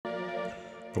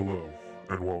Hello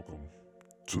and welcome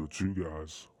to the Two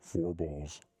Guys, Four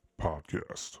Balls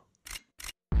podcast.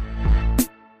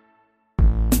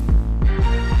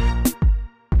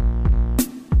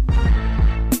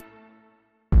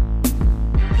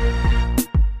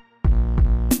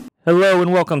 Hello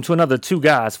and welcome to another Two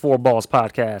Guys, Four Balls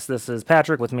podcast. This is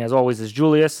Patrick. With me, as always, is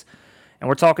Julius, and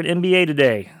we're talking NBA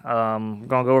today. We're going to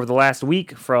go over the last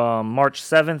week from March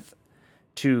 7th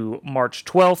to March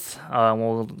 12th.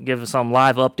 We'll give some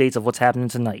live updates of what's happening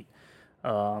tonight.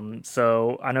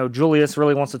 So I know Julius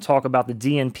really wants to talk about the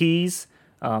DNPs,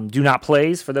 do not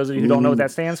plays, for those of you who don't know what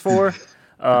that stands for.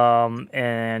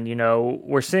 And, you know,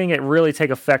 we're seeing it really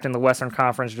take effect in the Western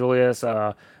Conference, Julius,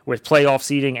 with playoff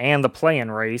seeding and the play-in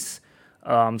race.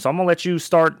 So I'm going to let you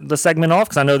start the segment off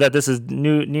because I know that this is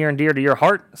near and dear to your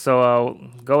heart. So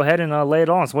go ahead and lay it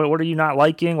on. So what are you not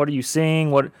liking? What are you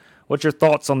seeing? What's your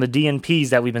thoughts on the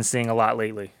DNPs that we've been seeing a lot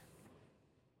lately?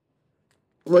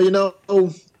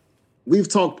 Well, we've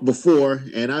talked before,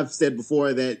 and I've said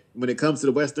before that when it comes to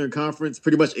the Western Conference,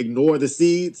 pretty much ignore the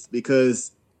seeds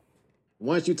because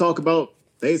once you talk about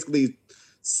basically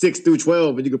 6 through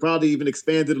 12, and you could probably even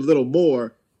expand it a little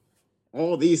more,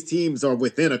 all these teams are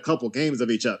within a couple games of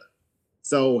each other.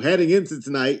 So heading into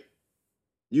tonight,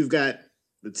 you've got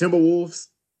the Timberwolves,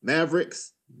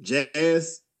 Mavericks,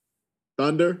 Jazz,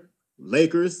 Thunder,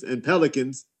 Lakers, and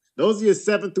Pelicans. Those are your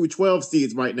 7 through 12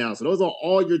 seeds right now. So those are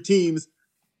all your teams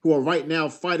who are right now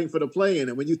fighting for the play-in.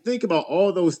 And when you think about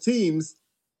all those teams,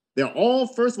 they're all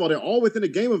within a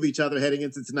game of each other heading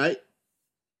into tonight.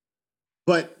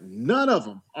 But none of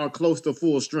them are close to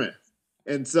full strength.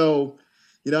 And so,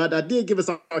 I did give a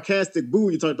sarcastic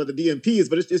boo. You talked about the DNPs,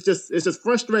 but it's just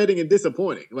frustrating and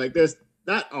disappointing. Like there's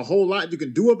not a whole lot you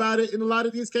can do about it in a lot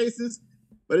of these cases,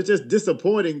 but it's just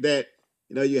disappointing that,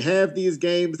 you have these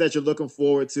games that you're looking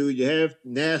forward to. You have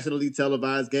nationally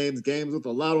televised games with a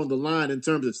lot on the line in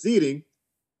terms of seeding,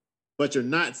 but you're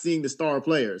not seeing the star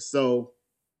players. So,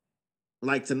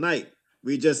 like tonight,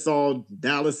 we just saw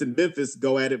Dallas and Memphis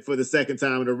go at it for the second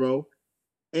time in a row.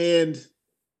 And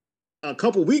a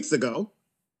couple weeks ago,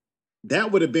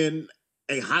 that would have been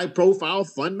a high-profile,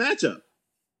 fun matchup.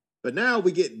 But now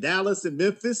we get Dallas and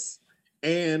Memphis,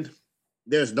 and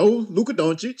there's no Luka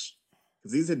Doncic,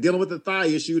 because he's dealing with a thigh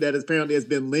issue that apparently has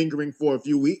been lingering for a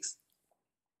few weeks.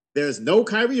 There's no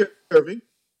Kyrie Irving,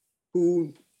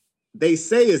 who they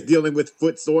say is dealing with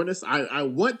foot soreness. I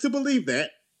want to believe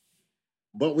that,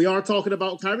 but we are talking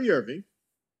about Kyrie Irving.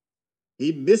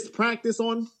 He missed practice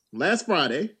on last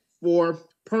Friday for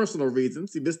personal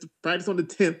reasons. He missed practice on the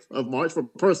 10th of March for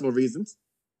personal reasons.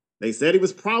 They said he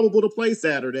was probable to play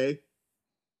Saturday,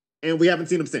 and we haven't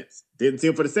seen him since. Didn't see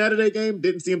him for the Saturday game,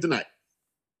 didn't see him tonight.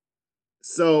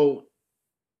 So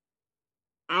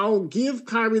I'll give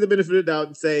Kyrie the benefit of the doubt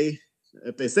and say,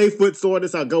 if they say foot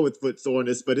soreness, I'll go with foot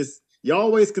soreness. But you're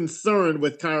always concerned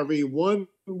with Kyrie one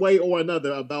way or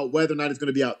another about whether or not he's going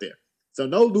to be out there. So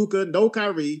no Luka, no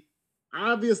Kyrie,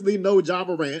 obviously no Ja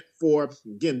Morant for,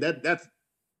 again, that's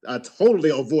a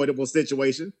totally avoidable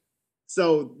situation.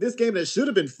 So this game that should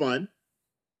have been fun,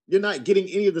 you're not getting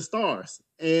any of the stars.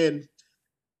 And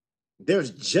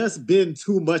there's just been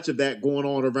too much of that going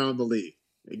on around the league.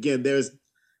 Again, there's,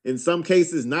 in some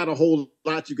cases, not a whole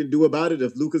lot you can do about it.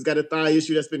 If Luka's got a thigh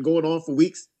issue that's been going on for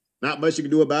weeks, not much you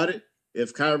can do about it.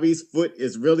 If Kyrie's foot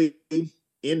is really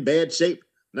in bad shape,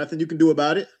 nothing you can do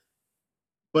about it.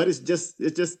 But it's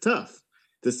just tough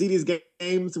to see these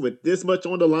games with this much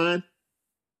on the line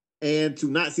and to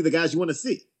not see the guys you want to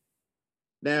see.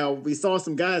 Now, we saw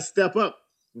some guys step up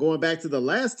going back to the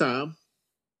last time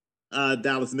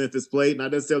Dallas Memphis played,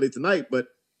 not necessarily tonight, but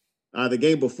the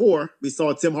game before, we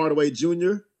saw Tim Hardaway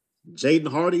Jr., Jaden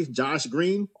Hardy, Josh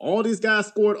Green. All these guys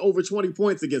scored over 20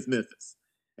 points against Memphis.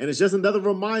 And it's just another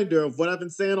reminder of what I've been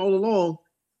saying all along,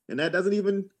 and that doesn't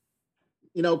even,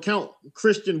 count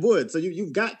Christian Wood. So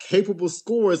you've got capable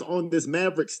scorers on this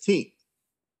Mavericks team.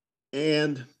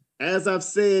 And as I've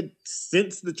said,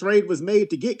 since the trade was made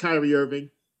to get Kyrie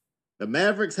Irving, the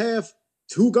Mavericks have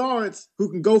two guards who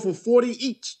can go for 40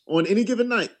 each on any given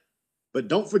night. But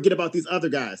don't forget about these other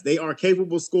guys. They are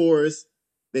capable scorers.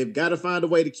 They've got to find a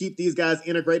way to keep these guys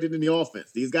integrated in the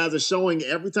offense. These guys are showing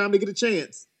every time they get a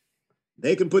chance,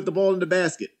 they can put the ball in the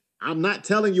basket. I'm not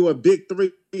telling you a big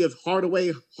three of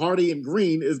Hardaway, Hardy, and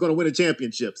Green is going to win a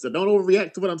championship. So don't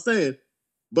overreact to what I'm saying.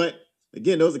 But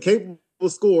again, those are capable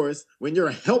scorers. When your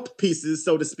help pieces,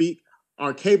 so to speak,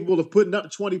 are capable of putting up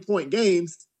 20-point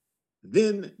games,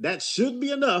 then that should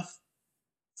be enough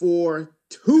for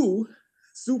two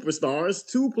superstars,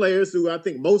 two players who I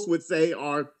think most would say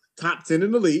are top 10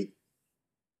 in the league.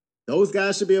 Those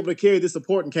guys should be able to carry this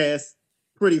supporting cast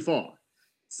pretty far.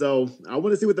 So I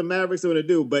want to see what the Mavericks are going to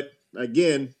do. But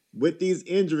again, with these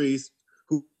injuries,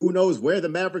 who knows where the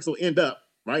Mavericks will end up?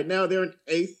 Right now, they're in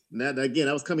eighth. Now, again,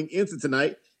 I was coming into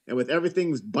tonight, and with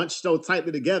everything bunched so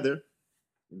tightly together,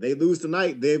 they lose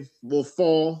tonight, they will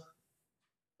fall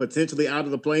potentially out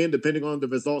of the play-in, depending on the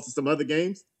results of some other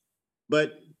games.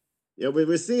 But yeah,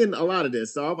 we're seeing a lot of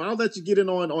this. So I'll let you get in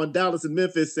on Dallas and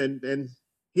Memphis and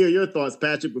hear your thoughts,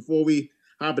 Patrick, before we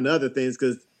hop into other things,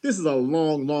 because this is a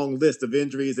long, long list of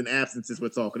injuries and absences we're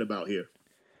talking about here.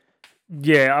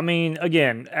 Yeah, I mean,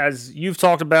 again, as you've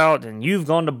talked about, and you've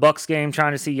gone to Bucks game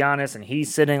trying to see Giannis, and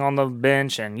he's sitting on the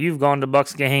bench, and you've gone to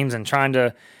Bucks games and trying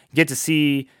to get to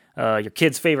see your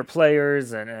kids' favorite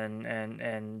players,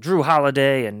 and Drew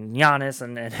Holiday and Giannis,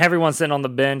 and everyone sitting on the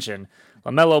bench, and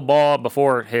LaMelo Ball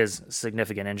before his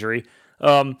significant injury.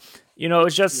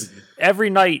 It's just every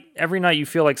night you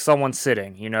feel like someone's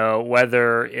sitting,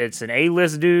 whether it's an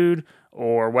A-list dude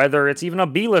or whether it's even a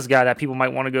B-list guy that people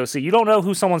might want to go see. You don't know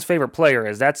who someone's favorite player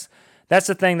is. That's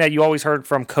the thing that you always heard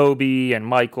from Kobe and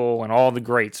Michael and all the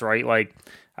greats, right? Like,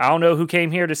 I don't know who came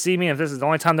here to see me, if this is the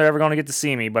only time they're ever going to get to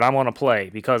see me, but I'm going to play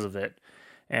because of it.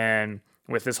 And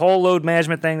with this whole load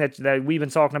management thing that we've been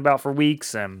talking about for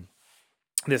weeks, and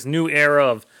this new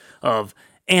era of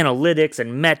analytics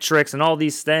and metrics and all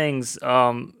these things,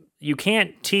 you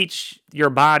can't teach your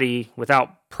body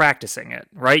without practicing it,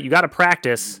 right? You got to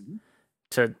practice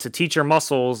to teach your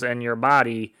muscles and your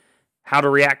body how to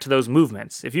react to those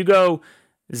movements. If you go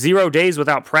 0 days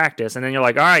without practice and then you're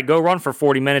like, all right, go run for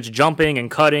 40 minutes jumping and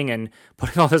cutting and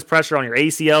putting all this pressure on your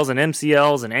ACLs and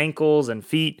MCLs and ankles and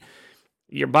feet,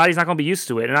 your body's not going to be used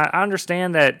to it. And I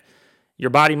understand that your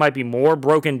body might be more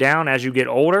broken down as you get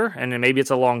older, and then maybe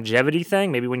it's a longevity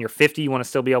thing. Maybe when you're 50, you want to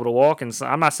still be able to walk. And so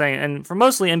I'm not saying, and for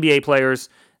mostly NBA players,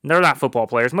 they're not football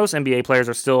players. Most NBA players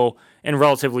are still in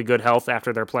relatively good health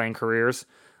after their playing careers.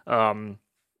 Not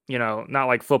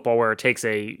like football where it takes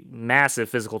a massive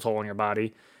physical toll on your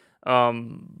body.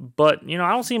 But I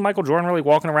don't see Michael Jordan really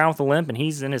walking around with a limp, and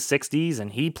he's in his 60s,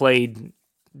 and he played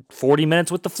 40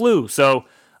 minutes with the flu. So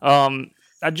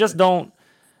I just don't,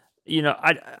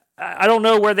 I don't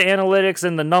know where the analytics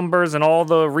and the numbers and all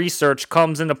the research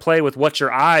comes into play with what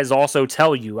your eyes also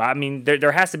tell you. I mean,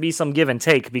 there has to be some give and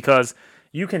take, because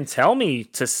you can tell me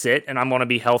to sit and I'm going to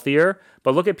be healthier,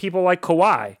 but look at people like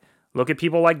Kawhi. Look at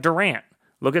people like Durant.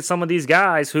 Look at some of these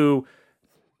guys who,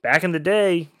 back in the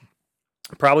day,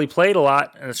 probably played a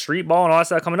lot in the street ball and all that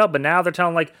stuff coming up, but now they're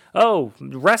telling like, oh,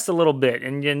 rest a little bit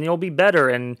and you'll be better.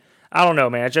 And I don't know,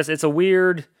 man. It's a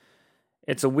weird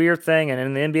thing. And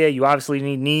in the NBA, you obviously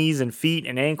need knees and feet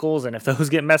and ankles, and if those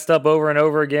get messed up over and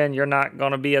over again, you're not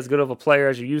going to be as good of a player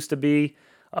as you used to be.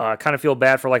 I kind of feel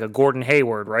bad for like a Gordon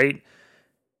Hayward, right?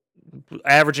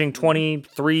 Averaging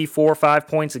 23, 4, 5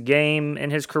 points a game in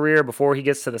his career before he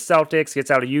gets to the Celtics, gets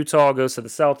out of Utah, goes to the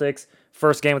Celtics.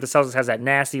 First game with the Celtics, has that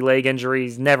nasty leg injury.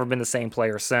 He's never been the same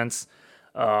player since.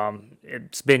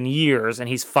 It's been years, and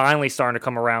he's finally starting to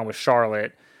come around with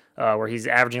Charlotte, where he's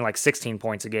averaging like 16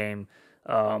 points a game.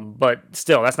 But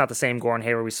still, that's not the same Gordon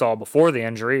Hayward we saw before the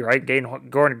injury, right?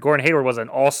 Gordon Hayward was an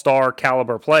all-star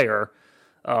caliber player.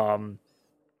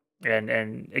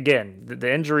 And again,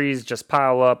 the injuries just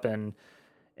pile up, and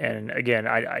again,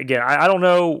 I don't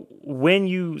know when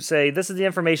you say this is the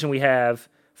information we have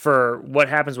for what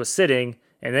happens with sitting,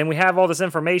 and then we have all this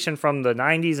information from the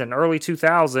 90s and early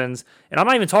 2000s, and I'm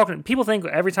not even talking, people think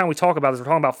every time we talk about this, we're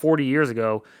talking about 40 years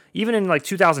ago. Even in like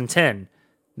 2010,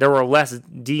 there were less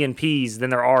DNPs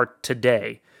than there are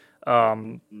today.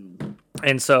 And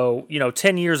so,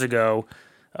 10 years ago,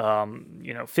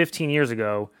 15 years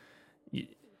ago,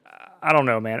 I don't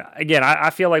know, man. Again, I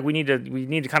feel like we need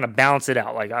to kind of balance it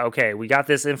out. Like, okay, we got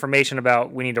this information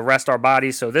about we need to rest our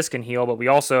bodies so this can heal, but we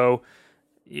also,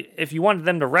 if you wanted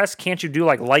them to rest, can't you do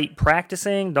like light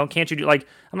practicing? Can't you do like,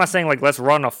 I'm not saying like let's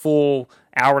run a full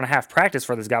hour and a half practice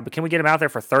for this guy, but can we get him out there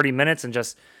for 30 minutes and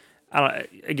just,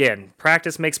 again,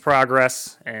 practice makes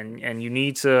progress, and you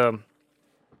need to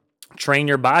train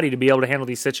your body to be able to handle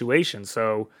these situations.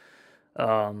 So,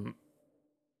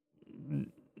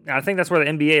 I think that's where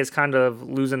the NBA is kind of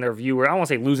losing their viewers. I don't want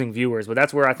to say losing viewers, but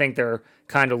that's where I think they're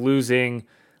kind of losing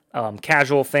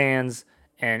casual fans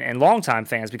and longtime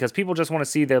fans, because people just want to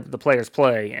see the players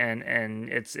play, and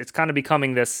it's kind of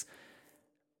becoming this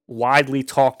widely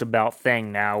talked about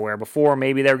thing now, where before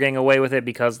maybe they were getting away with it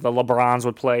because the LeBrons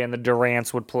would play and the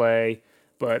Durants would play,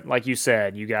 but like you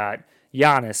said, you got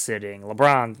Giannis sitting,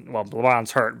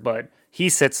 LeBron's hurt, but he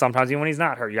sits sometimes even when he's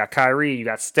not hurt. You got Kyrie, you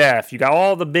got Steph, you got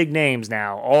all the big names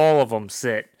now. All of them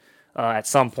sit at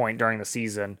some point during the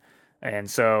season. And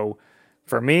so,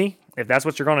 for me, if that's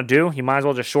what you're going to do, you might as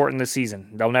well just shorten the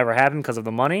season. They'll never happen because of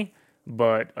the money,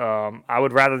 But I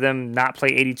would rather them not play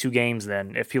 82 games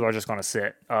then if people are just going to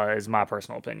sit, is my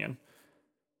personal opinion.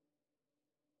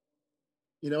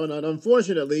 And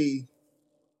unfortunately,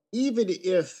 even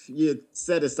if you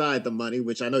set aside the money,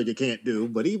 which I know you can't do,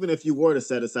 but even if you were to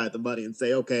set aside the money and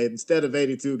say, okay, instead of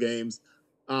 82 games,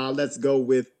 let's go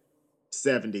with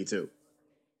 72.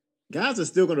 Guys are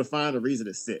still going to find a reason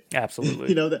to sit.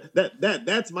 Absolutely.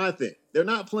 That's my thing. They're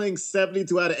not playing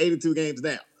 72 out of 82 games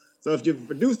now. So if you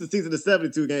reduce the season to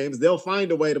 72 games, they'll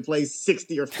find a way to play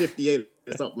 60 or 58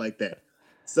 or something like that.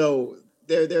 So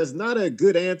there's not a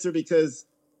good answer because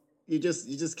you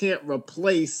just can't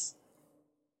replace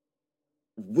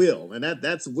will. And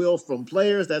that's will from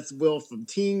players, that's will from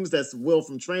teams, that's will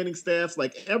from training staffs.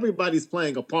 Like, everybody's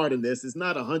playing a part in this. It's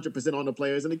not 100% on the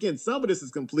players. And again, some of this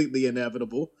is completely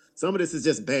inevitable. Some of this is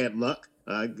just bad luck.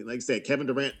 Like I said, Kevin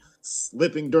Durant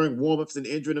slipping during warmups and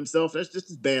injuring himself. That's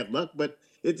just bad luck. But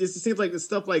it just seems like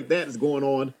stuff like that is going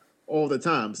on all the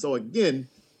time. So again,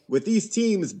 with these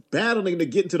teams battling to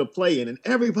get into the play-in, and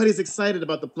everybody's excited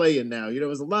about the play-in now.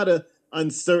 There's a lot of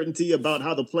uncertainty about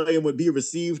how the play-in would be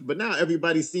received, but now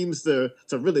everybody seems to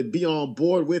really be on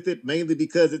board with it, mainly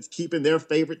because it's keeping their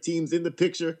favorite teams in the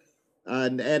picture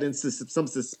and adding some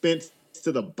suspense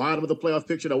to the bottom of the playoff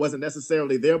picture that wasn't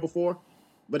necessarily there before.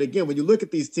 But again, when you look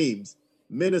at these teams,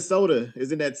 Minnesota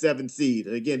is in that 7th seed.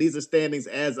 And again, these are standings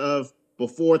as of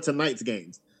before tonight's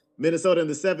games. Minnesota in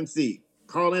the 7th seed.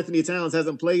 Karl Anthony Towns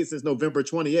hasn't played since November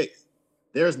 28th.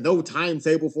 There's no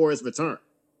timetable for his return.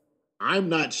 I'm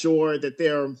not sure that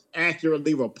they're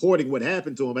accurately reporting what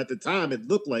happened to him. At the time, it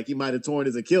looked like he might have torn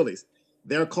his Achilles.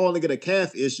 They're calling it a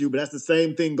calf issue, but that's the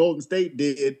same thing Golden State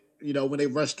did, when they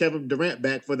rushed Kevin Durant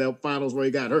back for the finals where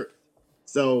he got hurt.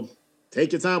 So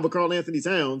take your time with Karl Anthony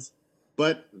Towns,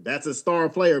 but that's a star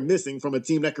player missing from a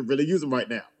team that could really use him right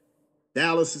now.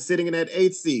 Dallas is sitting in that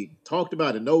 8th seed. Talked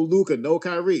about it. No Luka, no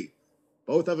Kyrie.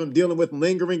 Both of them dealing with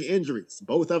lingering injuries.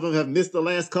 Both of them have missed the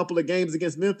last couple of games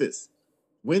against Memphis.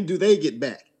 When do they get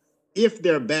back? If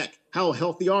they're back, how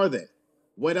healthy are they?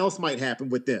 What else might happen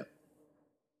with them?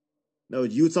 No,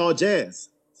 Utah Jazz.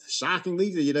 Shockingly,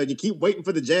 you keep waiting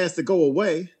for the Jazz to go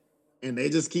away, and they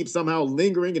just keep somehow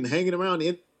lingering and hanging around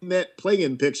in that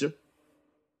play-in picture.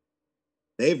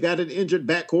 They've got an injured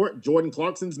backcourt. Jordan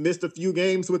Clarkson's missed a few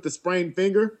games with the sprained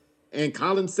finger, and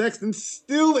Colin Sexton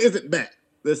still isn't back.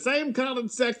 The same Colin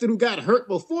Sexton who got hurt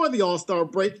before the All-Star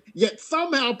break, yet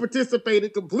somehow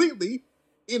participated completely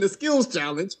in a skills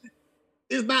challenge,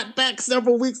 is not back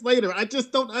several weeks later. I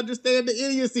just don't understand the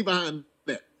idiocy behind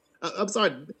that. I'm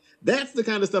sorry. That's the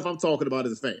kind of stuff I'm talking about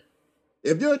as a fan.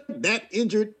 If you're that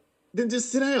injured, then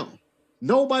just sit down.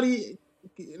 Nobody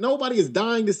is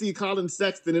dying to see Colin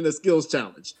Sexton in a skills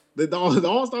challenge. The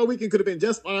All-Star weekend could have been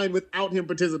just fine without him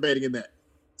participating in that.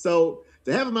 So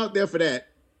to have him out there for that,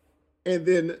 and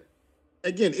then,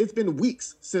 again, it's been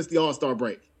weeks since the All-Star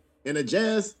break. And the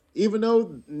Jazz, even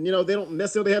though, they don't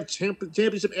necessarily have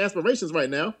championship aspirations right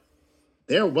now,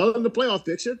 they're well in the playoff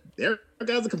picture. Their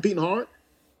guys are competing hard.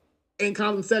 And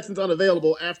Colin Sexton's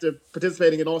unavailable after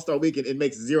participating in All-Star Weekend. It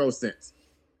makes zero sense.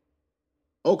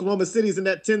 Oklahoma City's in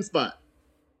that 10 spot.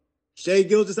 Shai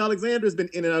Gilgeous-Alexander has been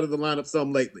in and out of the lineup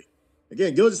some lately.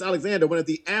 Again, Gilgeous-Alexander, one of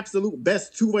the absolute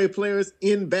best two-way players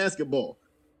in basketball,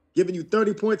 giving you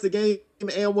 30 points a game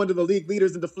and one of the league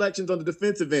leaders in deflections on the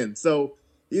defensive end. So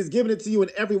he's giving it to you in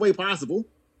every way possible.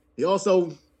 He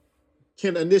also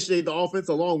can initiate the offense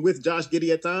along with Josh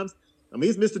Giddey at times.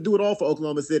 He's missed to do it all for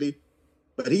Oklahoma City,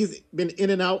 but he's been in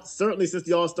and out, certainly since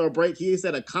the All-Star break. He's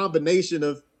had a combination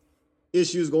of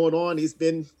issues going on. He's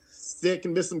been sick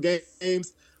and missed some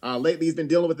games. Lately, he's been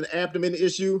dealing with an abdomen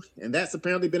issue, and that's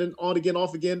apparently been an on-again,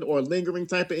 off-again, or a lingering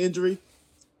type of injury.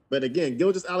 But again,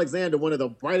 Gilgeous-Alexander, one of the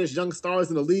brightest young stars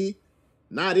in the league,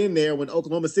 not in there when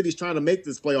Oklahoma City's trying to make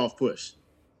this playoff push.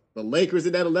 The Lakers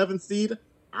in that 11th seed.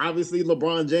 Obviously,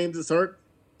 LeBron James is hurt.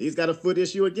 He's got a foot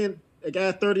issue again. A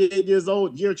guy 38 years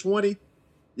old, year 20.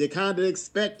 You kind of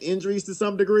expect injuries to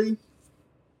some degree.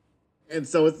 And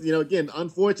so it's, again,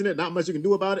 unfortunate. Not much you can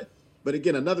do about it. But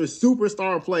again, another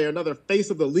superstar player, another face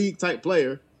of the league type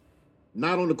player,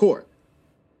 not on the court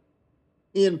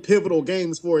in pivotal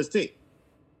games for his team.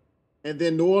 And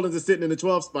then New Orleans is sitting in the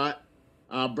 12th spot.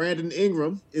 Brandon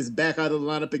Ingram is back out of the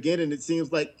lineup again, and it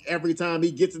seems like every time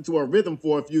he gets into a rhythm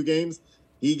for a few games,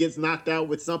 he gets knocked out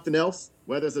with something else,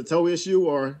 whether it's a toe issue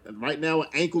or right now an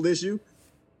ankle issue.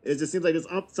 It just seems like there's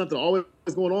something always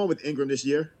going on with Ingram this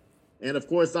year. And, of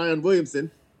course, Zion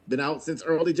Williamson, been out since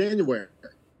early January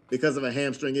because of a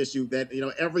hamstring issue that,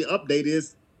 every update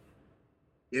is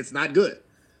it's not good.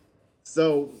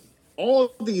 So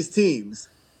all of these teams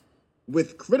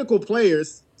with critical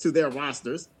players to their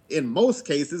rosters in most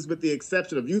cases, with the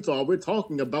exception of Utah, we're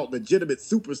talking about legitimate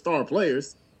superstar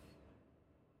players,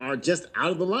 are just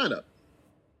out of the lineup.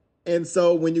 And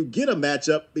so when you get a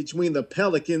matchup between the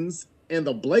Pelicans and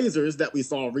the Blazers that we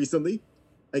saw recently,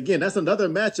 again, that's another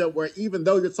matchup where even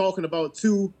though you're talking about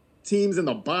two teams in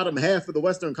the bottom half of the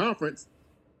Western Conference,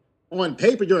 on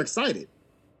paper, you're excited.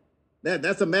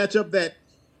 That's a matchup that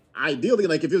ideally,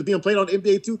 like if it was being played on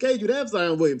NBA 2K, you'd have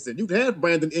Zion Williamson, you'd have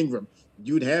Brandon Ingram,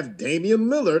 you'd have Damian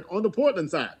Lillard on the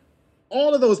Portland side.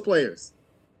 All of those players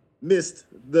missed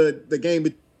the game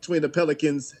between the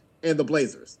Pelicans and the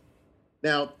Blazers.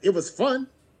 Now, it was fun.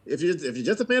 If you're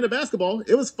just a fan of basketball,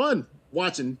 it was fun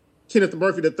watching Kenneth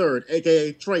Murphy III,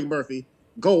 a.k.a. Trey Murphy,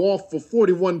 go off for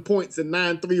 41 points and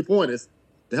 9 3-pointers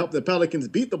to help the Pelicans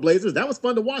beat the Blazers. That was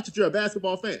fun to watch if you're a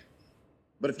basketball fan.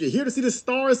 But if you're here to see the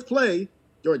stars play,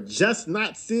 you're just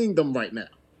not seeing them right now.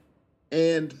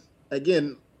 And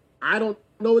again, I don't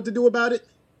know what to do about it.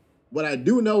 What I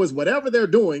do know is whatever they're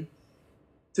doing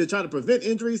to try to prevent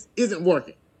injuries isn't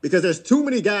working because there's too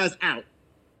many guys out.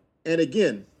 And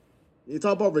again, you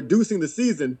talk about reducing the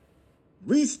season,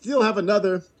 we still have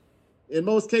another, in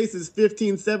most cases,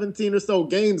 15, 17 or so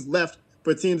games left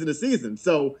for teams in the season.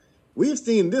 So we've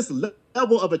seen this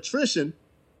level of attrition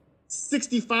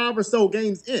 65 or so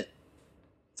games in.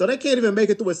 So they can't even make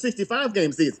it through a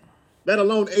 65-game season, let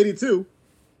alone 82,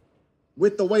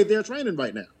 with the way they're training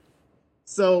right now.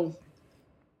 So,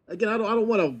 again, I don't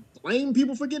want to blame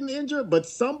people for getting injured, but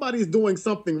somebody's doing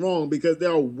something wrong because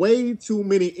there are way too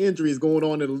many injuries going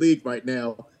on in the league right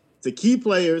now to key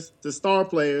players, to star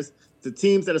players, to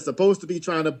teams that are supposed to be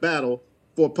trying to battle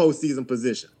for postseason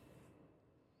position.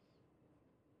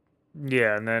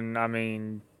 Yeah, and then, I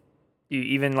mean,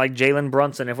 even like Jalen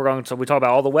Brunson, if we're going to, we talk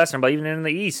about all the Western, but even in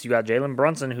the East, you got Jalen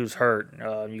Brunson who's hurt.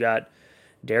 You got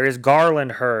Darius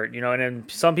Garland hurt, and then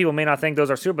some people may not think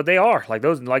those are super, but they are. Like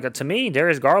those, to me,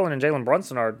 Darius Garland and Jalen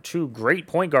Brunson are two great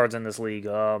point guards in this league.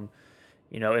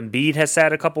 Embiid has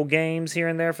sat a couple games here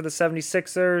and there for the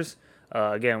 76ers.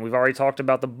 Again, we've already talked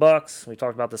about the Bucks. We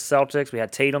talked about the Celtics. We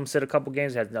had Tatum sit a couple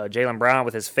games. We had Jaylen Brown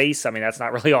with his face. I mean, that's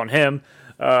not really on him.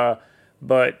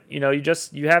 But you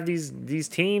have these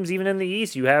teams even in the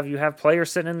East. You have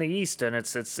players sitting in the East, and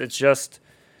it's just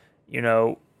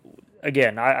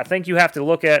again, I think you have to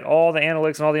look at all the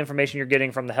analytics and all the information you're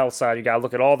getting from the health side. You got to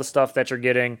look at all the stuff that you're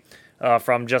getting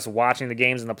from just watching the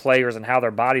games and the players and how their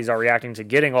bodies are reacting to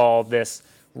getting all this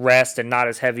rest and not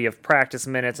as heavy of practice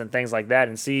minutes and things like that,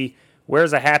 and see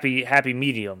where's a happy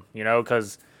medium.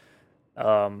 Because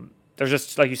there's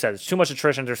just, like you said, there's too much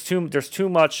attrition. There's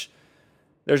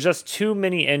just too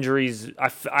many injuries.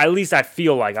 At least I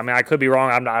feel like. I mean, I could be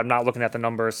wrong. I'm not looking at the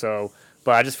numbers,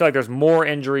 but I just feel like there's more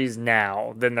injuries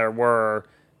now than there were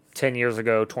 10 years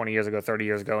ago, 20 years ago, 30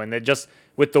 years ago. And it just,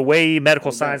 with the way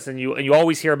medical science, and you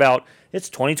always hear about, it's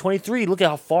 2023, look at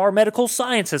how far medical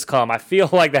science has come. I feel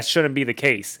like that shouldn't be the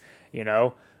case,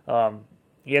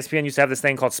 ESPN used to have this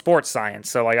thing called sports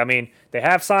science. So, they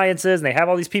have sciences, and they have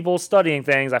all these people studying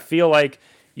things. I feel like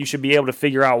you should be able to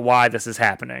figure out why this is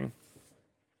happening.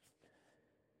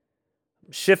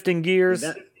 Shifting gears.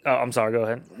 I'm sorry, go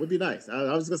ahead. Would be nice.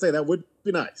 I was going to say that would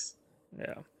be nice.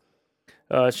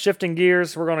 Yeah. Shifting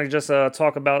gears, we're going to just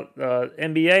talk about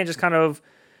NBA and just kind of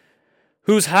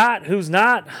who's hot, who's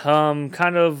not. Some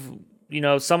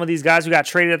of these guys who got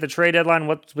traded at the trade deadline,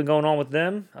 what's been going on with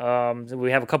them.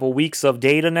 We have a couple weeks of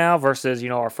data now versus,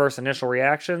 our first initial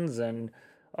reactions. And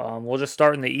we'll just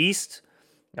start in the East.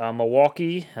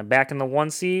 Milwaukee back in the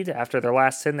 1 seed. After their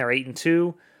last 10, they're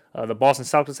 8-2. The Boston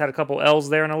Celtics had a couple L's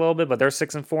there in a little bit, but they're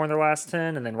 6-4 in their last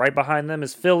 10. And then right behind them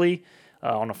is Philly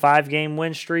on a 5-game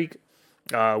win streak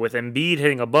with Embiid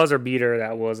hitting a buzzer beater.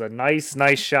 That was a nice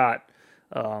shot.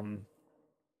 That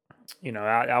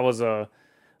was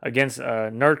against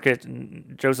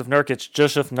Jusuf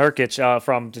Nurkic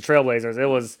from the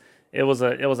Trailblazers. It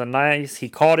was a nice. He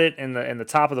caught it in the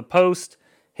top of the post.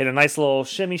 Hit a nice little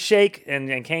shimmy shake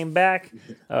and came back.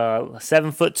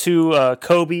 7'2"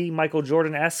 Kobe, Michael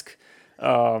Jordan-esque.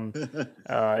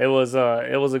 It was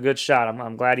a good shot.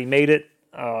 I'm glad he made it.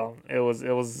 It was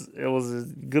a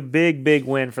good big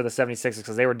win for the 76ers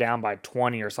because they were down by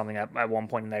 20 or something at one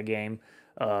point in that game.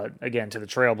 Again to the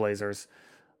Trailblazers.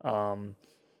 I'm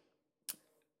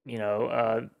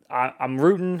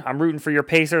rooting for your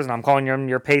Pacers, and I'm calling them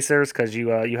your Pacers because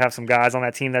you have some guys on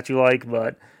that team that you like,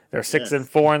 but. They're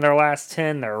 6-4 in their last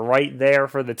 10. They're right there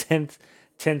for the 10th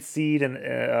seed in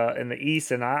the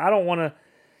East, and I don't want to.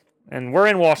 And we're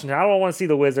in Washington. I don't want to see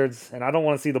the Wizards, and I don't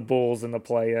want to see the Bulls in the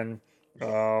play-in.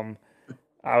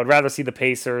 I would rather see the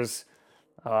Pacers,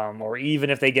 or even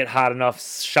if they get hot enough,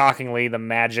 shockingly, the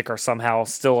Magic are somehow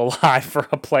still alive for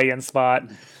a play-in spot.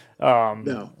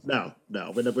 No.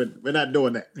 We're not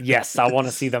doing that. Yes, I want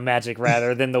to see the Magic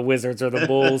rather than the Wizards or the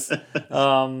Bulls.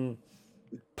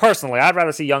 Personally, I'd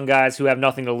rather see young guys who have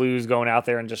nothing to lose going out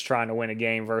there and just trying to win a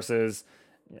game versus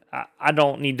I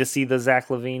don't need to see the Zach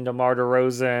LaVine, DeMar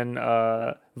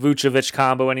DeRozan, Vucevic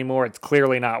combo anymore. It's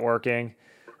clearly not working.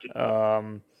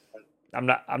 I'm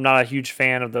not a huge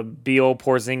fan of the Beal,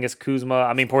 Porzingis, Kuzma.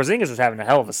 I mean, Porzingis is having a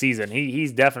hell of a season.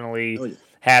 He's definitely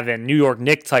having New York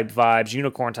Knicks type vibes,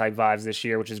 unicorn type vibes this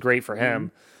year, which is great for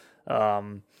him.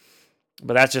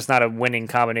 But that's just not a winning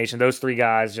combination. Those three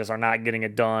guys just are not getting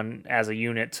it done as a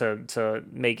unit to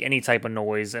make any type of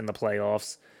noise in the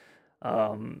playoffs.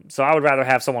 So I would rather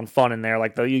have someone fun in there,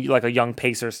 like a young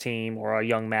Pacers team or a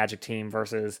young Magic team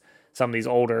versus some of these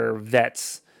older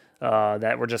vets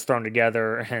that were just thrown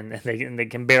together and they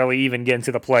can barely even get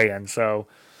into the play-in. So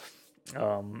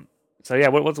yeah,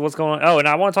 what's going on? Oh, and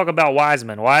I want to talk about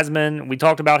Wiseman. Wiseman, we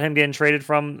talked about him getting traded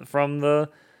from the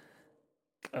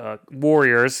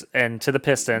Warriors and to the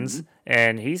Pistons,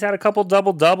 and he's had a couple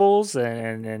double doubles,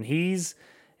 and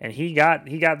he got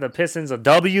the Pistons a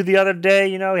W the other day.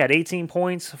 You know, he had 18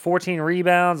 points, 14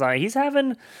 rebounds. He's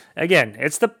having, again,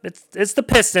 it's the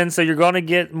Pistons, so you're going to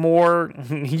get more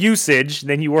usage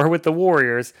than you were with the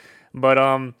Warriors, but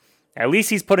at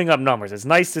least he's putting up numbers. It's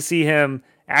nice to see him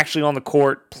actually on the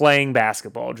court playing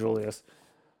basketball, Julius.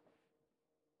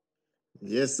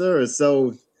 Yes, sir.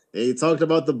 So they talked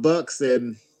about the Bucks,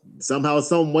 and somehow,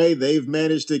 some way, they've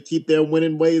managed to keep their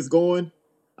winning ways going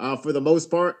for the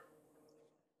most part.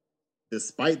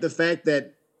 Despite the fact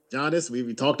that Giannis,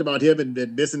 we talked about him and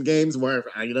been missing games where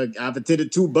I've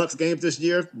attended 2 Bucks games this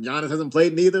year. Giannis hasn't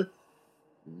played neither.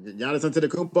 Giannis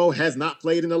Antetokounmpo has not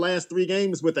played in the last 3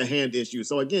 games with a hand issue.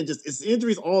 So again, just it's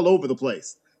injuries all over the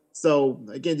place. So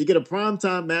again, you get a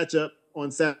primetime matchup on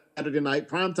Saturday night,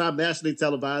 primetime nationally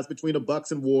televised between the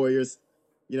Bucks and Warriors.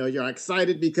 You're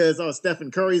excited because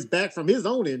Stephen Curry's back from his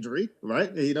own injury,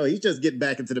 right? He's just getting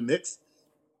back into the mix.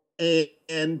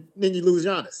 And then you lose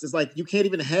Giannis. It's like you can't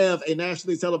even have a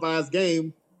nationally televised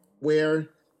game where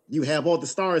you have all the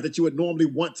stars that you would normally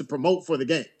want to promote for the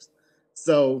games.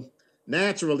 So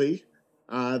naturally,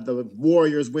 the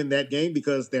Warriors win that game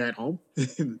because they're at home.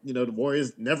 The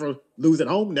Warriors never lose at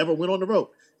home, never win on the road.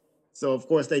 So, of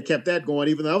course, they kept that going,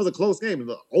 even though that was a close game.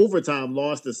 The overtime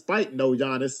loss despite no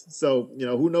Giannis. So,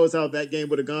 who knows how that game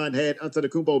would have gone had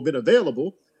Antetokounmpo been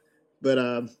available.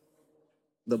 But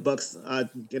the Bucks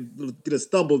get a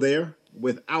stumble there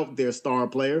without their star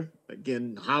player.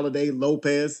 Again, Holiday,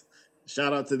 Lopez,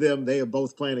 shout out to them. They are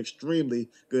both playing extremely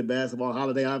good basketball.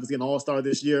 Holiday, obviously an all-star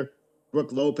this year.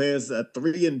 Brooke Lopez, a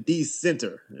 3-and-D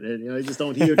center. And, you just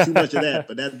don't hear too much of that,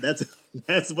 but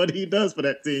that's what he does for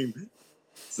that team.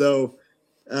 So,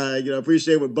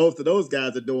 appreciate what both of those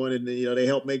guys are doing, and they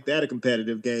help make that a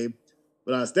competitive game.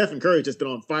 But Stephen Curry just been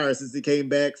on fire since he came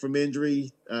back from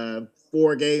injury.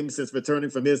 4 games since returning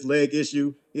from his leg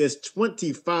issue. He has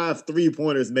 25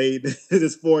 3-pointers made in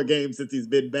his 4 games since he's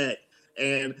been back.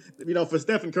 And for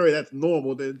Stephen Curry, that's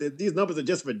normal. These numbers are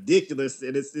just ridiculous,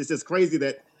 and it's just crazy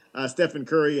that Stephen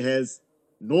Curry has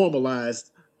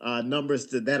normalized numbers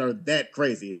that are that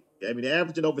crazy. I mean,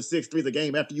 averaging over 6 threes a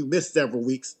game after you miss several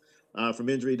weeks from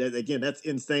injury. That's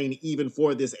insane, even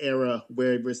for this era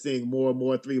where we're seeing more and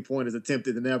more 3-pointers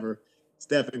attempted than ever.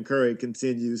 Stephen Curry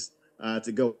continues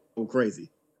to go crazy.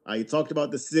 You talked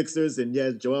about the Sixers, and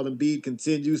yes, Joel Embiid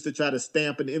continues to try to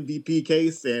stamp an MVP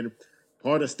case, and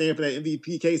part of stamping that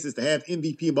MVP case is to have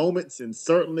MVP moments, and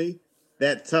certainly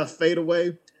that tough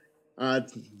fadeaway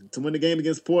to win the game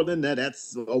against Portland,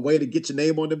 that's a way to get your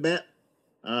name on the map.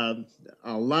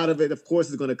 A lot of it, of course,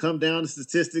 is going to come down to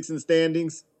statistics and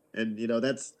standings, and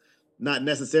that's not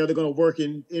necessarily going to work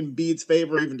in Embiid's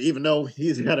favor, even though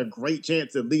he's got a great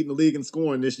chance of leading the league in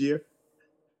scoring this year.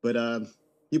 But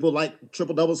people like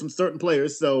triple doubles from certain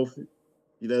players, so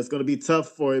it's going to be tough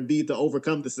for Embiid to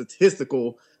overcome the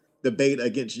statistical debate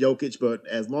against Jokic. But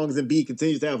as long as Embiid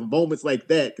continues to have moments like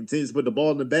that, continues to put the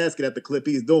ball in the basket at the clip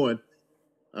he's doing,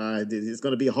 it's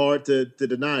going to be hard to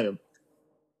deny him.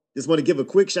 Just want to give a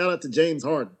quick shout out to James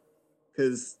Harden,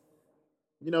 because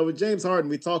with James Harden,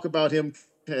 we talk about him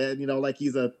like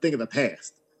he's a thing of the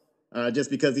past, just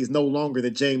because he's no longer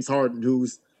the James Harden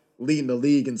who's leading the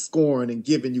league in scoring and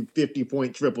giving you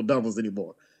 50-point triple doubles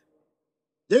anymore.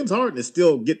 James Harden is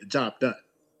still getting the job done.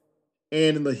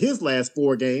 And in his last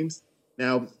 4 games,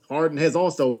 now Harden has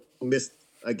also missed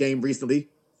a game recently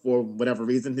for whatever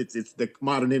reason. It's the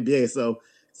modern NBA, so it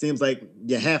seems like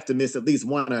you have to miss at least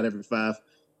 1 out of every 5.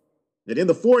 And in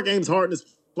the 4 games Harden has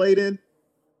played in,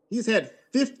 he's had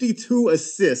 52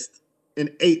 assists and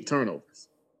 8 turnovers.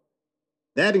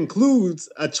 That includes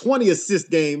a 20-assist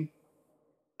game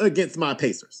against my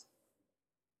Pacers.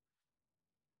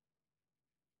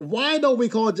 Why don't we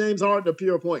call James Harden a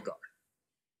pure point guard?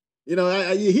 You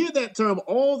know, you hear that term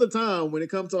all the time when it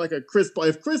comes to like a Chris Paul.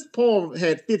 If Chris Paul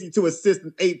had 52 assists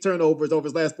and 8 turnovers over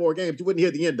his last 4 games, you wouldn't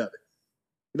hear the end of it.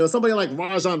 You know, somebody like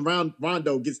Rajon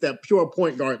Rondo gets that pure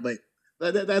point guard label.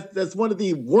 That's one of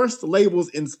the worst labels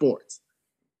in sports.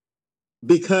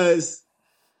 Because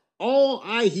all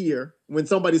I hear when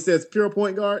somebody says pure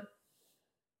point guard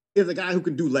is a guy who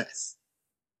can do less.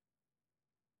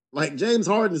 Like James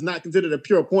Harden is not considered a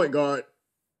pure point guard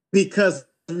because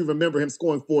we remember him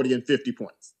scoring 40 and 50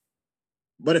 points.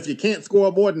 But if you can't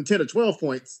score more than 10 or 12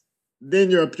 points, then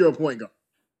you're a pure point guard.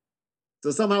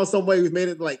 So somehow, some way, we've made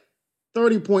it like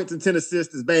 30 points and 10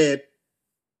 assists is bad.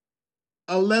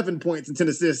 11 points and 10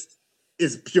 assists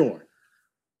is pure.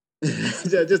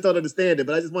 I just don't understand it.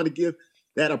 But I just want to give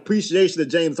that appreciation to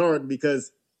James Harden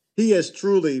because he has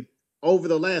truly, over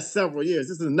the last several years,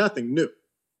 this is nothing new.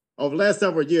 Over the last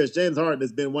several years, James Harden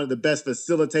has been one of the best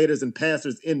facilitators and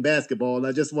passers in basketball. And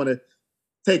I just want to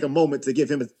take a moment to give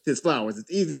him his flowers.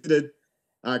 It's easy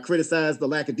to criticize the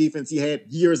lack of defense he had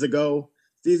years ago.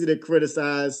 It's easy to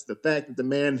criticize the fact that the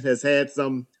man has had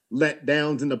some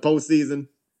letdowns in the postseason.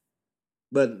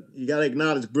 But you got to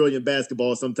acknowledge brilliant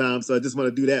basketball sometimes. So I just want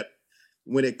to do that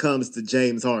when it comes to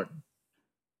James Harden.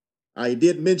 I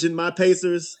did mention my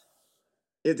Pacers.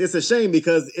 It's a shame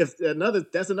because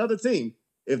that's another team.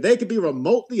 If they could be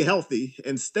remotely healthy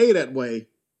and stay that way,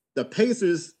 the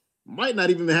Pacers might not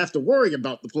even have to worry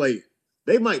about the play.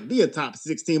 They might be a top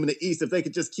 6 team in the East if they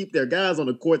could just keep their guys on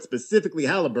the court, specifically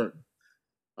Halliburton.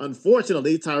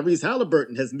 Unfortunately, Tyrese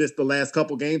Halliburton has missed the last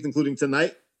couple games, including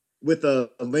tonight, with a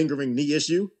lingering knee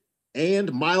issue.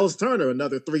 And Miles Turner,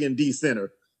 another 3-and-D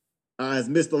center, has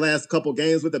missed the last couple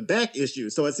games with a back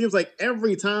issue. So it seems like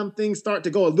every time things start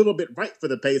to go a little bit right for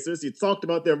the Pacers, you talked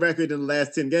about their record in the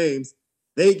last 10 games,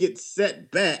 they get set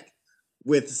back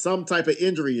with some type of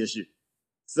injury issue.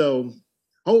 So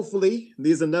hopefully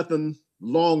these are nothing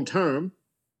long-term.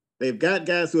 They've got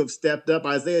guys who have stepped up.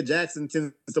 Isaiah Jackson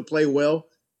tends to play well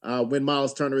when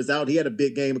Miles Turner is out. He had a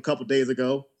big game a couple days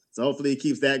ago. So hopefully he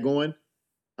keeps that going.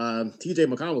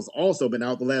 TJ McConnell's also been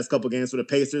out the last couple games for the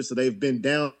Pacers. So they've been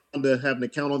down to having to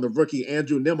count on the rookie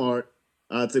Andrew Nembhard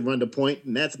to run the point.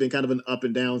 And that's been kind of an up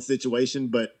and down situation.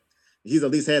 But he's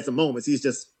at least had some moments. He's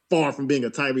just far from being a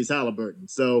Tyrese Halliburton.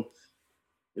 So,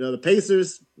 you know, the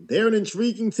Pacers, they're an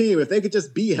intriguing team. If they could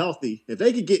just be healthy, if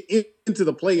they could get into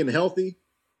the play and healthy,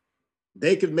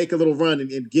 they could make a little run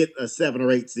and get a 7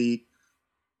 or 8 seed.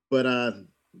 But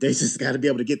they just got to be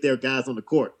able to get their guys on the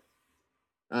court.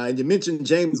 And you mentioned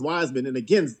James Wiseman. And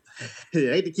again, I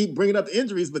hate to keep bringing up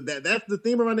injuries, but that's the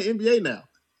theme around the NBA now.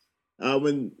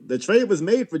 When the trade was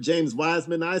made for James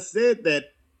Wiseman, I said that,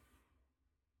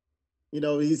 you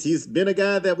know, he's been a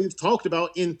guy that we've talked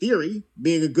about in theory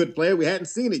being a good player. We hadn't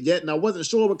seen it yet, and I wasn't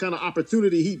sure what kind of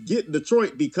opportunity he'd get in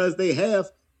Detroit because they have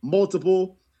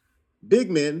multiple big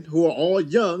men who are all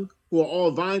young, who are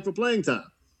all vying for playing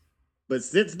time. But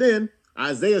since then,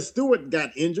 Isaiah Stewart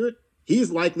got injured.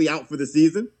 He's likely out for the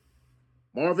season.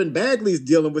 Marvin Bagley's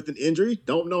dealing with an injury.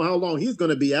 Don't know how long he's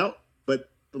going to be out, but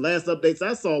the last updates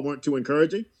I saw weren't too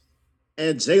encouraging.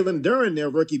 And Jalen Duren, their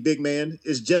rookie big man,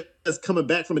 is just coming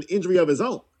back from an injury of his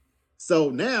own. So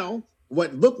now,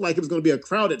 what looked like it was going to be a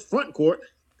crowded front court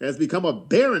has become a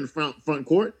barren front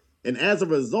court. And as a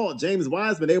result, James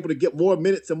Wiseman able to get more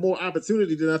minutes and more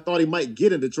opportunity than I thought he might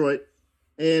get in Detroit.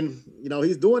 And, you know,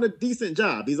 he's doing a decent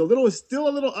job. He's still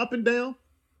a little up and down,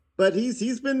 but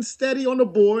he's been steady on the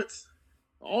boards.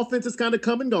 Offense has kind of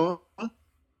come and gone,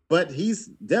 but he's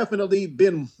definitely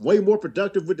been way more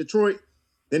productive with Detroit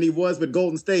than he was with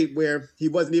Golden State, where he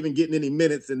wasn't even getting any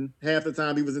minutes, and half the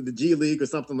time he was in the G League or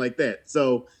something like that.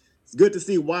 So it's good to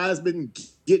see Wiseman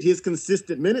get his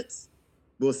consistent minutes.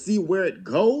 We'll see where it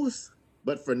goes,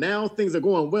 but for now, things are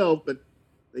going well. But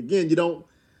again, you don't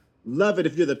love it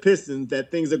if you're the Pistons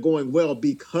that things are going well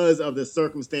because of the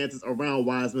circumstances around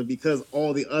Wiseman, because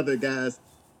all the other guys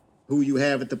who you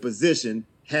have at the position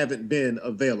haven't been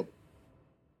available.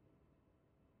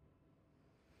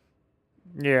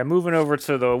 Yeah, moving over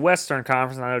to the Western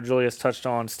Conference, I know Julius touched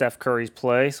on Steph Curry's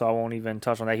play, so I won't even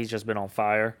touch on that. He's just been on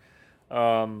fire.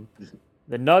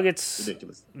 The Nuggets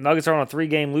are on a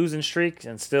 3-game losing streak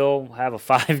and still have a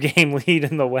 5-game lead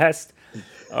in the West.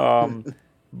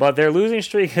 But their losing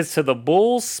streak is to the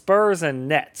Bulls, Spurs, and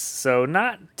Nets. So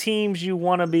not teams you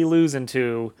want to be losing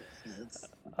to.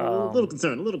 A little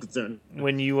concerned.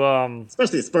 When you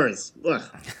especially the Spurs.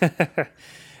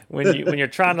 when you're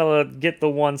trying to get the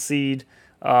 1 seed.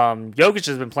 Jokic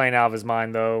has been playing out of his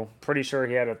mind, though. Pretty sure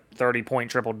he had a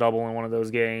 30-point triple-double in one of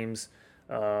those games.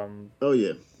 Oh,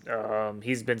 yeah.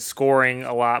 He's been scoring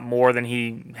a lot more than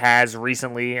he has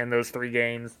recently in those 3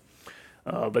 games.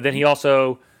 But then he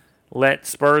also let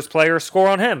Spurs players score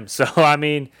on him. So, I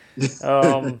mean,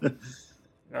 the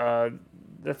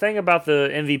thing about the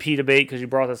MVP debate, because you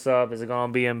brought this up, is it going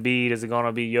to be Embiid? Is it going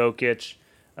to be Jokic?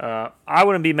 I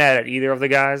wouldn't be mad at either of the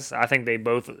guys. I think they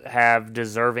both have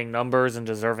deserving numbers and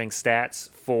deserving stats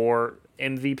for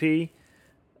MVP.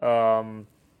 And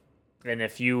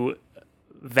if you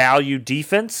value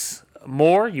defense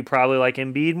more, you probably like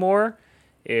Embiid more.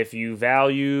 If you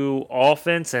value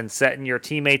offense and setting your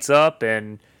teammates up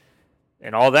and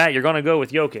all that, you're going to go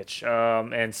with Jokic.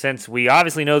 And since we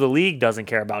obviously know the league doesn't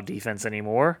care about defense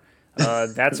anymore,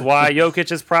 that's why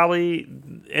Jokic is probably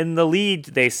in the lead,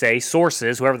 they say.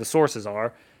 Sources, whoever the sources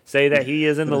are, say that he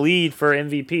is in the lead for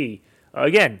MVP.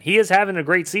 Again, he is having a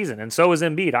great season, and so is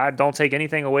Embiid. I don't take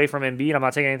anything away from Embiid. I'm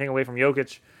not taking anything away from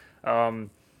Jokic. And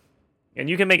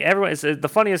you can make everyone. It's the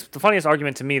funniest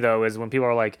argument to me though is when people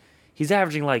are like, he's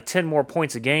averaging like 10 more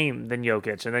points a game than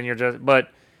Jokic, and then you're just. But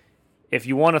if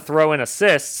you want to throw in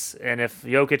assists, and if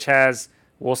Jokic has,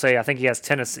 we'll say, I think he has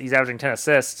 10. He's averaging 10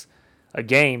 assists a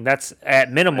game. That's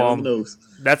at minimum.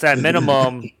 That's at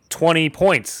minimum 20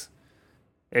 points.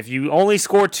 If you only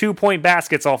score 2-point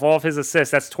baskets off all of his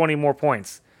assists, that's 20 more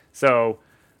points. So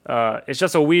it's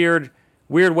just a weird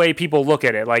way people look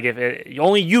at it. Like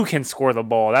only you can score the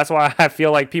ball. That's why I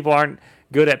feel like people aren't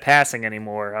good at passing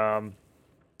anymore.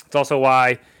 It's also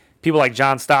why people like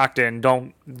John Stockton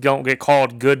don't get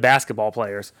called good basketball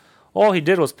players. All he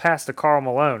did was pass to Karl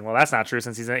Malone. Well, that's not true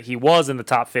since he was in the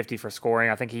top 50 for scoring.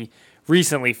 I think he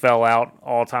recently fell out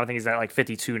all time. I think he's at like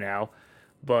 52 now.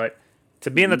 But to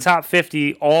be in the top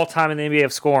 50 all time in the NBA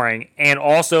of scoring and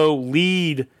also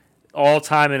lead all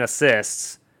time in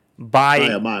assists by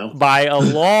a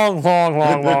long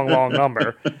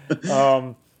number,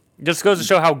 just goes to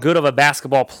show how good of a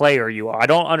basketball player you are. I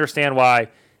don't understand why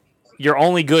you're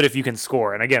only good if you can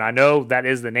score. And again, I know that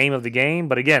is the name of the game,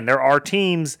 but again, there are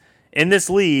teams in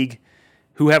this league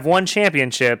who have won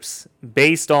championships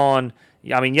based on,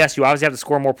 I mean, yes, you obviously have to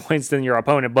score more points than your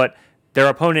opponent, but their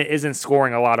opponent isn't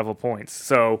scoring a lot of points.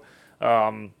 So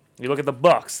you look at the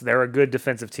Bucks; they're a good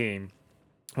defensive team.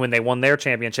 When they won their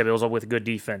championship, it was with good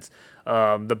defense.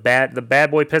 The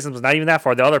bad boy Pistons was not even that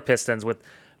far. The other Pistons with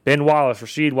Ben Wallace,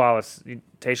 Rasheed Wallace,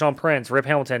 Tayshaun Prince, Rip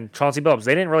Hamilton, Chauncey Billups,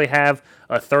 they didn't really have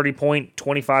a 30-point,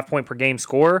 25-point per game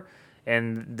scorer,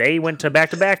 and they went to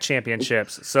back-to-back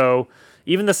championships. So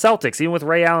even the Celtics, even with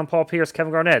Ray Allen, Paul Pierce,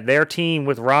 Kevin Garnett, their team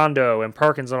with Rondo and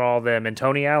Perkins and all of them and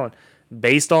Tony Allen,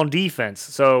 based on defense.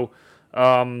 So,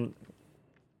 again,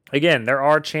 there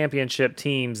are championship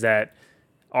teams that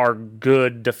are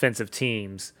good defensive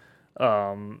teams.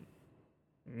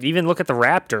 Even look at the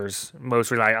Raptors most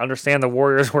recently. I understand the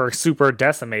Warriors were super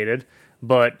decimated,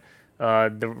 but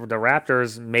the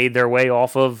Raptors made their way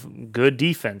off of good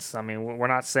defense. I mean, we're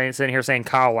not sitting here saying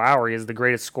Kyle Lowry is the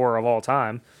greatest scorer of all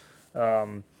time.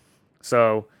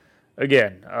 So,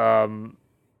 again,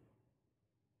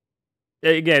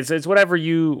 it's whatever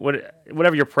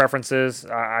your preference is.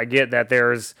 I get that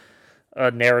there's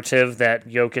a narrative that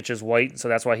Jokic is white, so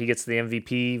that's why he gets the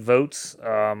MVP votes.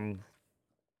 And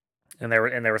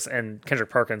Kendrick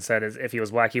Perkins said if he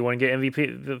was black, he wouldn't get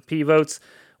MVP votes,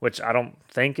 which I don't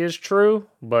think is true.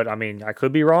 But I mean, I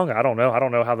could be wrong. I don't know. I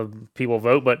don't know how the people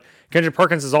vote. But Kendrick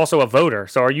Perkins is also a voter.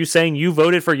 So are you saying you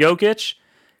voted for Jokic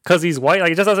because he's white?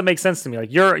 Like, it just doesn't make sense to me.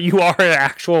 Like, you are an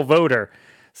actual voter.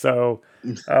 So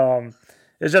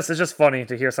it's just funny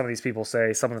to hear some of these people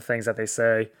say some of the things that they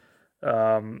say.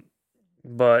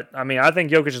 But, I mean, I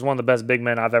think Jokic is one of the best big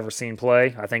men I've ever seen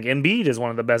play. I think Embiid is one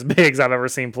of the best bigs I've ever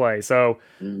seen play. So,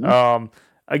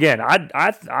 again,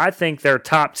 I think they're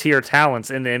top-tier talents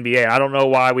in the NBA. I don't know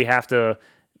why we have to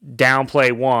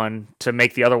downplay one to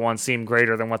make the other one seem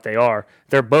greater than what they are.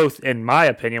 They're both, in my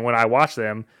opinion, when I watch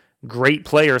them, great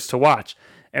players to watch.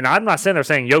 And I'm not sitting there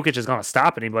saying Jokic is going to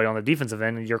stop anybody on the defensive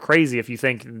end. You're crazy if you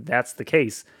think that's the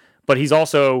case. But he's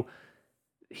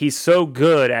so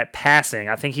good at passing.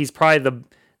 I think he's probably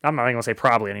I'm not even going to say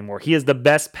probably anymore. He is the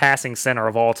best passing center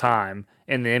of all time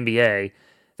in the NBA,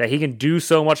 that he can do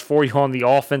so much for you on the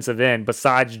offensive end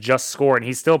besides just score. And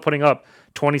he's still putting up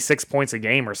 26 points a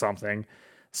game or something.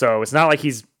 So it's not like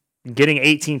he's getting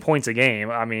 18 points a game.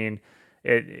 I mean,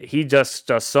 he just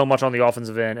does so much on the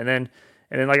offensive end. And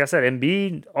then, like I said,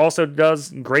 Embiid also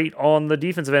does great on the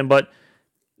defensive end, but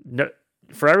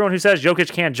for everyone who says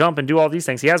Jokic can't jump and do all these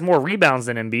things, he has more rebounds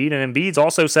than Embiid, and Embiid's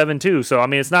also 7'2". So, I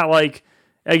mean, it's not like,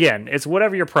 again, it's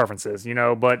whatever your preference is,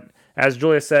 but as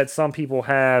Julius said, some people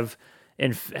have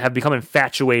become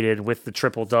infatuated with the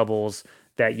triple-doubles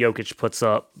that Jokic puts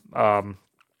up.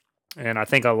 And I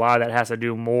think a lot of that has to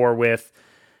do more with,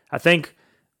 I think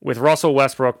with Russell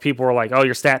Westbrook, people are like, oh,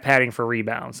 you're stat padding for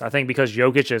rebounds. I think because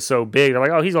Jokic is so big, they're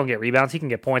like, oh, he's going to get rebounds. He can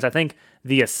get points. I think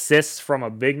the assists from a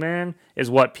big man is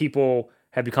what people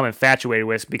have become infatuated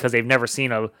with because they've never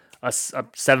seen a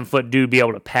 7-foot dude be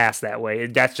able to pass that way.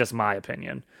 That's just my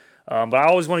opinion. But I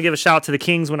always want to give a shout out to the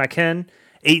Kings when I can.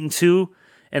 8-2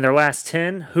 in their last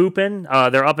 10, hooping.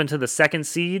 They're up into the second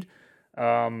seed.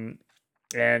 And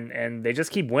they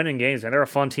just keep winning games, and they're a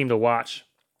fun team to watch.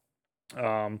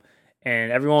 And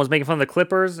everyone was making fun of the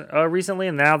Clippers recently,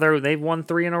 and now they've won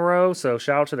 3 in a row. So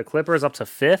shout out to the Clippers, up to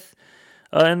 5th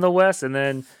in the West. And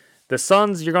then the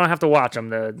Suns, you're gonna have to watch them.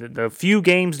 The few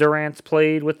games Durant's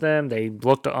played with them, they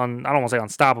looked I don't want to say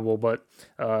unstoppable, but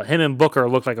him and Booker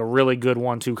looked like a really good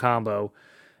 1-2 combo.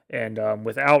 And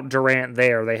without Durant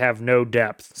there, they have no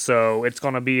depth. So it's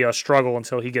going to be a struggle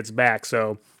until he gets back.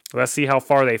 So let's see how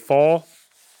far they fall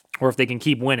or if they can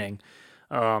keep winning.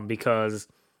 Because,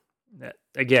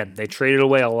 again, they traded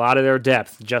away a lot of their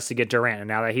depth just to get Durant. And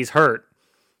now that he's hurt,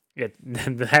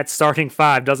 that starting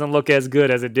 5 doesn't look as good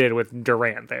as it did with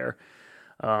Durant there.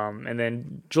 And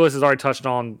then Julius has already touched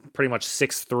on pretty much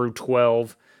 6 through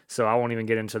 12. So I won't even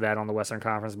get into that on the Western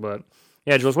Conference. But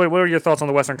yeah, Jules, what are your thoughts on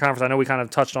the Western Conference? I know we kind of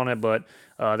touched on it, but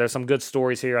there's some good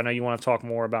stories here. I know you want to talk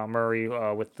more about Murray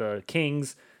with the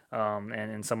Kings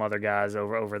and some other guys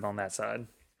over on that side.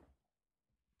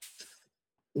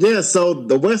 Yeah, so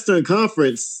the Western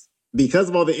Conference, because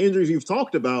of all the injuries you've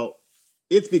talked about,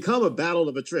 it's become a battle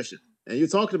of attrition. And you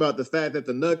talked about the fact that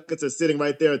the Nuggets are sitting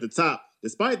right there at the top,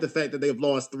 despite the fact that they've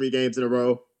lost 3 games in a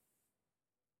row.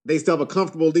 They still have a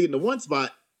comfortable lead in the 1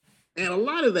 spot. And a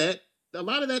lot of that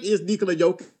is Nikola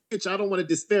Jokic. I don't want to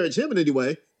disparage him in any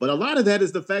way, but a lot of that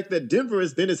is the fact that Denver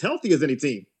has been as healthy as any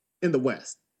team in the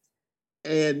West.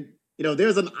 And,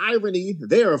 there's an irony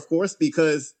there, of course,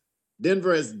 because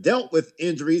Denver has dealt with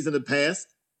injuries in the past,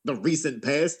 the recent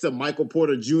past, to Michael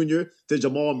Porter Jr., to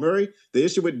Jamal Murray. The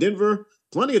issue with Denver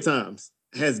plenty of times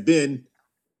has been,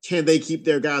 can they keep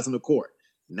their guys on the court?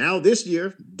 Now this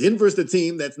year, Denver's the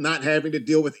team that's not having to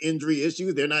deal with injury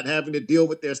issues. They're not having to deal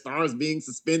with their stars being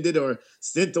suspended or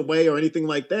sent away or anything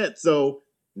like that. So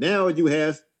now you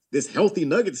have this healthy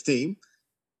Nuggets team,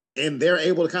 and they're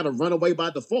able to kind of run away by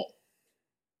default.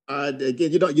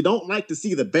 Again, you don't like to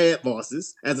see the bad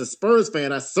losses. As a Spurs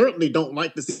fan, I certainly don't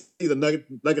like to see the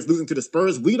Nuggets losing to the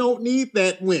Spurs. We don't need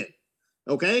that win,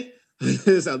 okay?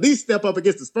 So at least step up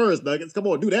against the Spurs, Nuggets. Come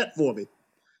on, do that for me.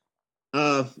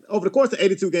 Over the course of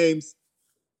 82 games,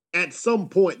 at some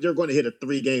point, you're going to hit a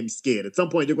 3-game skid. At some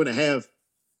point, you're going to have,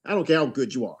 I don't care how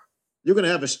good you are, you're going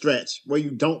to have a stretch where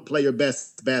you don't play your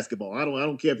best basketball. I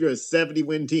don't care if you're a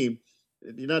 70-win team.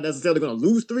 You're not necessarily going to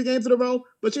lose 3 games in a row,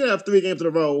 but you're going to have 3 games in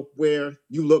a row where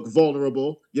you look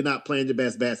vulnerable. You're not playing your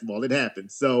best basketball. It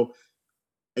happens. So,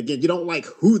 again, you don't like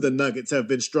who the Nuggets have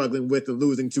been struggling with and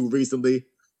losing to recently,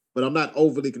 but I'm not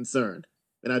overly concerned.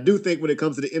 And I do think when it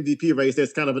comes to the MVP race,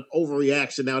 there's kind of an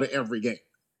overreaction now to every game.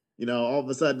 All of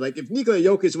a sudden, like if Nikola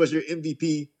Jokic was your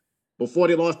MVP before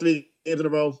they lost 3 games in a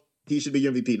row, he should be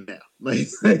your MVP now. Like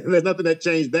there's nothing that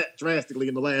changed that drastically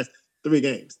in the last 3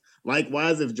 games.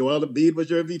 Likewise, if Joel Embiid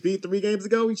was your MVP 3 games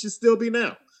ago, he should still be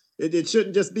now. It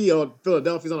shouldn't just be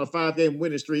Philadelphia's on a 5-game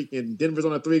winning streak and Denver's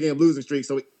on a 3-game losing streak,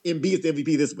 so Embiid's the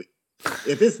MVP this week.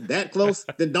 If it's that close,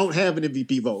 then don't have an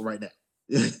MVP vote right now.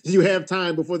 You have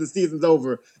time before the season's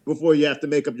over before you have to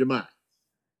make up your mind.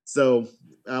 So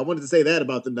I wanted to say that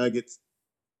about the Nuggets.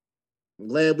 I'm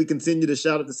glad we continue to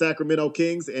shout at the Sacramento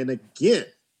Kings. And again,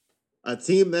 a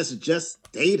team that's just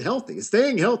stayed healthy.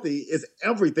 Staying healthy is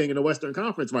everything in the Western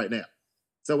Conference right now.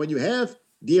 So when you have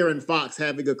De'Aaron Fox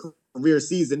having a career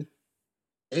season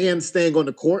and staying on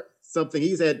the court, something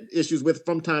he's had issues with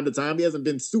from time to time. He hasn't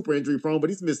been super injury prone, but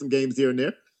he's missed some games here and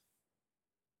there.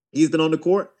 He's been on the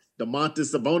court.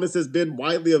 Domantas Sabonis has been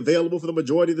widely available for the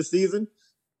majority of the season.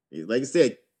 Like I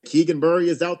said, Keegan Murray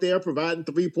is out there providing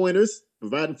 3-pointers,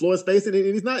 providing floor spacing, and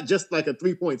he's not just like a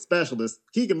 3-point specialist.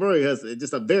 Keegan Murray has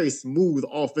just a very smooth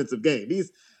offensive game.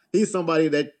 He's somebody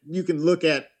that you can look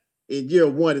at in year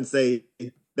 1 and say,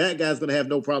 that guy's going to have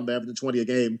no problem averaging 20 a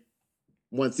game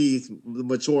once he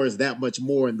matures that much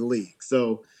more in the league.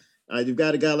 So you've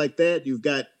got a guy like that. You've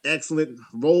got excellent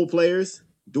role players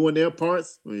doing their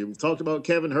parts. We've talked about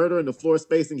Kevin Huerter and the floor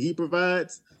spacing he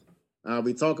provides.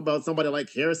 We talk about somebody like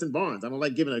Harrison Barnes. I don't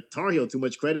like giving a Tar Heel too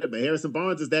much credit, but Harrison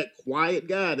Barnes is that quiet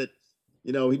guy that,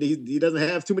 he doesn't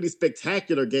have too many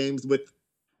spectacular games with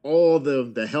all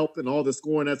the help and all the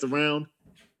scoring that's around.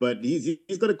 But he's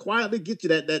going to quietly get you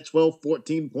that 12,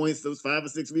 14 points, those 5 or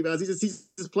 6 rebounds. He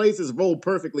just plays his role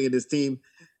perfectly in this team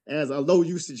as a low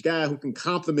usage guy who can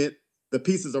complement the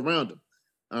pieces around him.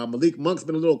 Malik Monk's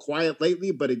been a little quiet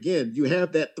lately, but again, you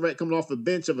have that threat coming off the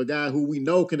bench of a guy who we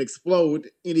know can explode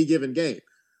any given game.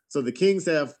 So the Kings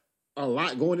have a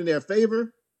lot going in their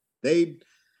favor. They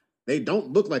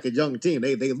don't look like a young team.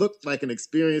 They look like an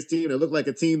experienced team. They look like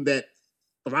a team that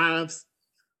thrives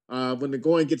when the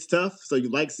going gets tough. So you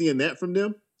like seeing that from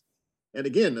them. And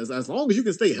again, as long as you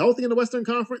can stay healthy in the Western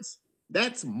Conference,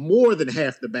 that's more than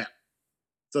half the battle.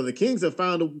 So the Kings have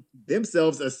found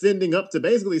themselves ascending up to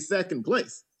basically second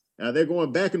place. They're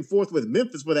going back and forth with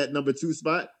Memphis for that number 2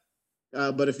 spot.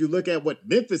 But if you look at what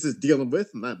Memphis is dealing with,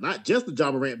 not just the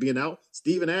Ja Morant being out,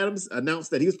 Steven Adams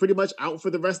announced that he was pretty much out for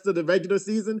the rest of the regular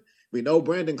season. We know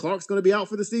Brandon Clark's going to be out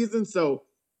for the season. So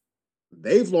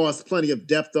they've lost plenty of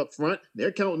depth up front.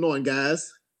 They're counting on guys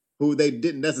who they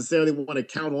didn't necessarily want to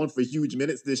count on for huge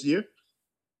minutes this year.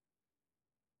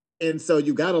 And so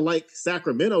you got to like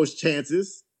Sacramento's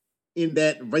chances in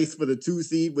that race for the 2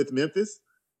 seed with Memphis,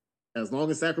 as long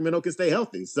as Sacramento can stay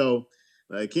healthy. So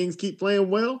Kings keep playing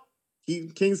well.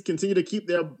 Kings continue to keep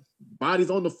their bodies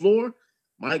on the floor.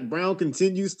 Mike Brown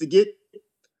continues to get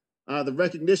the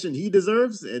recognition he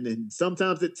deserves. And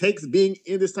sometimes it takes being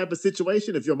in this type of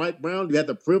situation. If you're Mike Brown, you have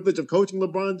the privilege of coaching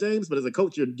LeBron James, but as a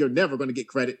coach, you're never going to get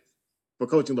credit for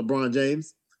coaching LeBron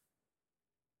James.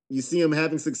 You see him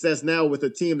having success now with a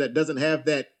team that doesn't have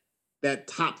that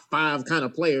top 5 kind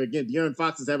of player. Again, De'Aaron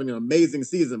Fox is having an amazing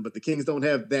season, but the Kings don't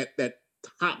have that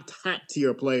top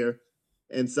tier player.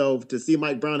 And so to see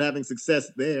Mike Brown having success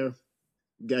there,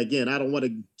 again, I don't want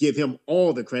to give him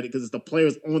all the credit because it's the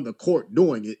players on the court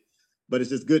doing it, but it's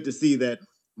just good to see that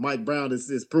Mike Brown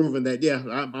is proving that, yeah,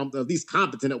 I'm at least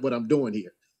competent at what I'm doing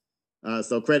here.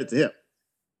 So credit to him.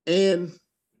 And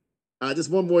just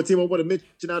one more team I want to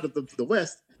mention out of the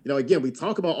West. Again, we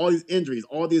talk about all these injuries,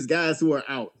 all these guys who are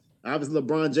out. Obviously,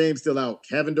 LeBron James still out.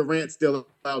 Kevin Durant still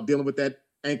out dealing with that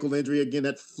ankle injury. Again,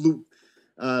 that fluke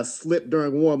slip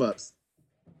during warmups.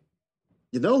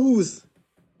 You know who's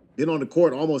been on the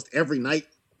court almost every night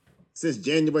since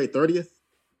January 30th?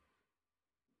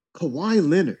 Kawhi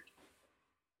Leonard.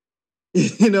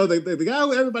 The guy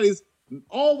who everybody's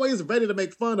always ready to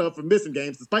make fun of for missing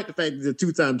games, despite the fact that he's a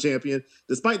 2-time champion,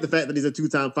 despite the fact that he's a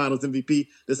 2-time Finals MVP,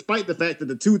 despite the fact that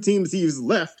the 2 teams he's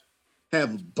left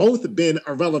have both been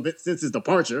irrelevant since his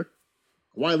departure.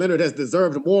 Kawhi Leonard has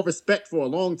deserved more respect for a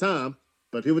long time,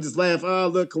 but people just laugh,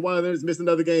 look, Kawhi Leonard's missed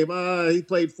another game. He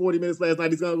played 40 minutes last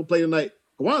night. He's going to go play tonight.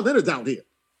 Kawhi Leonard's out here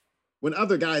when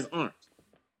other guys aren't.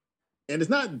 And it's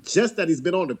not just that he's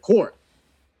been on the court.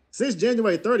 Since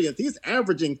January 30th, he's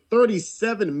averaging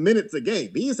 37 minutes a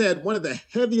game. He's had one of the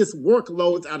heaviest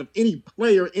workloads out of any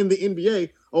player in the NBA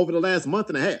over the last month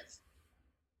and a half.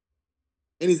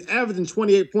 And he's averaging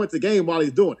 28 points a game while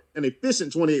he's doing it, an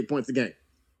efficient 28 points a game.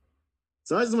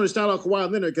 So I just want to shout out Kawhi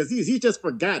Leonard because he's just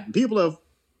forgotten. People have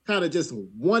kind of just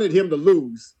wanted him to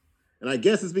lose. And I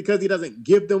guess it's because he doesn't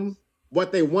give them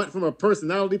what they want from a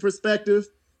personality perspective.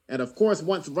 And of course,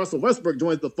 once Russell Westbrook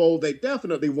joins the fold, they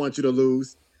definitely want you to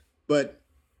lose. But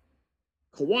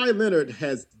Kawhi Leonard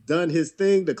has done his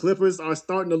thing. The Clippers are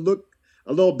starting to look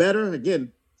a little better.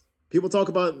 Again, people talk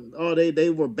about, they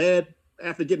were bad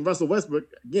after getting Russell Westbrook.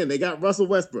 Again, they got Russell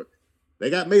Westbrook. They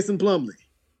got Mason Plumlee.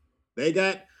 They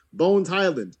got Bones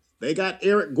Highland. They got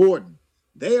Eric Gordon.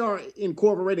 They are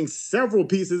incorporating several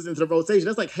pieces into the rotation.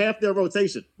 That's like half their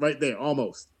rotation right there,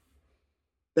 almost.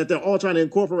 That they're all trying to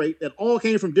incorporate. That all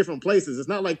came from different places. It's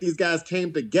not like these guys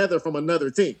came together from another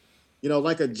team.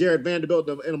 Like a Jared Vanderbilt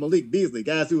and a Malik Beasley,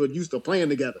 guys who are used to playing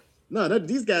together. No,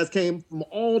 these guys came from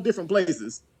all different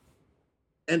places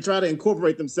and try to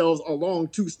incorporate themselves along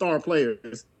 2-star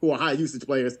players who are high usage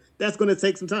players. That's going to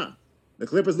take some time. The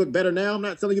Clippers look better now. I'm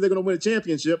not telling you they're going to win a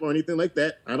championship or anything like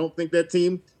that. I don't think that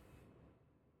team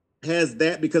has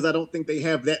that because I don't think they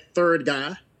have that third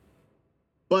guy.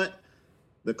 But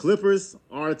the Clippers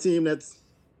are a team that's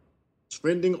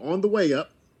trending on the way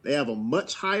up. They have a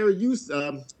much higher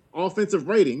offensive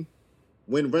rating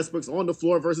when Westbrook's on the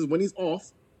floor versus when he's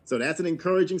off. So that's an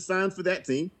encouraging sign for that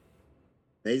team.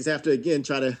 They just have to, again,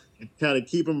 try to kind of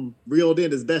keep him reeled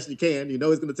in as best you can. He's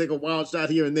going to take a wild shot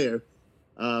here and there.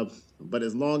 But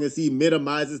as long as he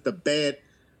minimizes the bad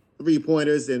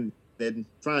 3-pointers and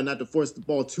trying not to force the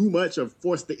ball too much or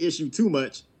force the issue too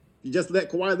much, you just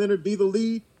let Kawhi Leonard be the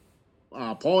lead.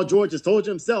 Paul George has told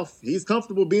you himself he's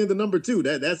comfortable being the number 2.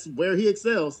 That's where he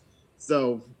excels.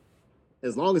 So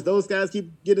as long as those guys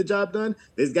keep getting the job done,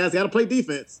 these guys got to play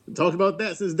defense. We talked about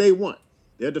that since day one.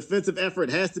 Their defensive effort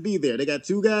has to be there. They got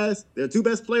 2 guys. Their 2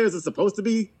 best players are supposed to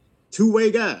be 2-way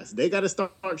guys. They got to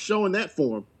start showing that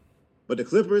form. But the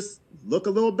Clippers look a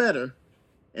little better.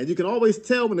 And you can always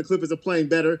tell when the Clippers are playing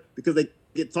better because they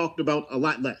get talked about a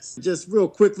lot less. Just real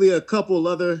quickly, a couple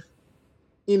other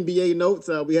NBA notes.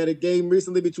 We had a game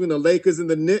recently between the Lakers and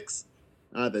the Knicks.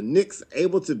 The Knicks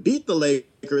able to beat the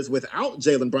Lakers without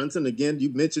Jalen Brunson. Again,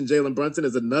 you mentioned Jalen Brunson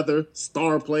as another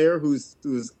star player who's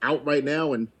out right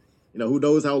now, and who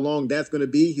knows how long that's going to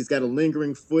be. He's got a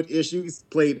lingering foot issue. He's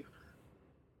played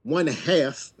one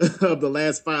half of the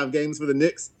last 5 games for the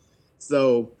Knicks.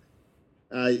 So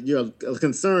you're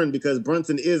concerned because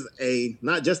Brunson is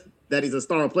not just that he's a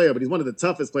star player, but he's one of the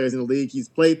toughest players in the league. He's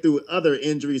played through other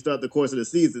injuries throughout the course of the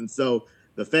season. So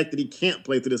the fact that he can't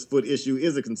play through this foot issue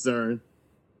is a concern.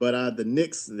 But the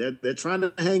Knicks, they're trying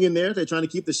to hang in there. They're trying to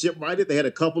keep the ship righted. They had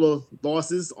a couple of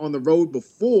losses on the road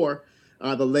before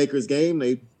the Lakers game.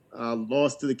 They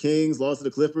lost to the Kings, lost to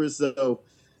the Clippers. So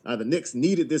the Knicks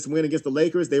needed this win against the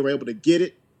Lakers. They were able to get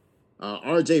it.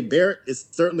 R.J. Barrett is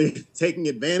certainly taking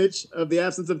advantage of the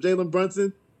absence of Jalen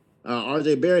Brunson.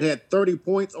 R.J. Barrett had 30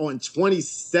 points on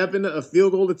 27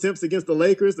 field goal attempts against the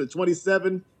Lakers. The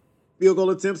 27 field goal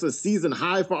attempts, a season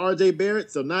high for R.J. Barrett.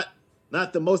 So not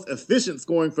the most efficient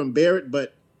scoring from Barrett,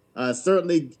 but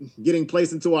certainly getting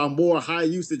placed into a more high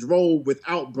usage role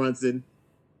without Brunson.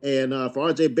 And for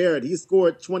R.J. Barrett, he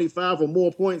scored 25 or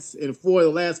more points in 4 of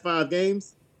the last 5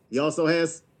 games. He also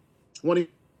has 20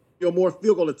 or more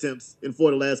field goal attempts in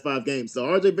 4 of the last 5 games. So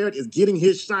R.J. Barrett is getting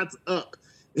his shots up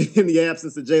in the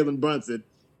absence of Jalen Brunson.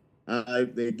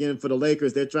 Again, for the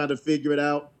Lakers, they're trying to figure it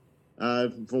out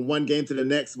from one game to the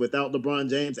next without LeBron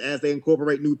James as they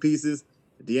incorporate new pieces.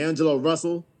 D'Angelo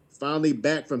Russell finally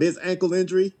back from his ankle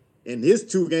injury. In his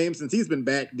 2 games since he's been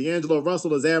back, D'Angelo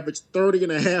Russell has averaged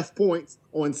 30.5 points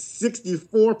on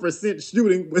 64%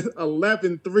 shooting with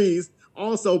 11 threes,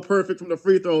 also perfect from the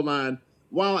free throw line,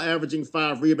 while averaging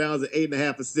 5 rebounds and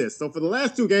 8.5 assists. So for the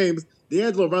last 2 games,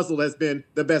 D'Angelo Russell has been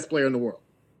the best player in the world.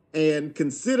 And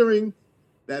considering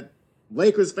that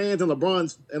Lakers fans and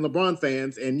LeBron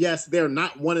fans, and yes, they're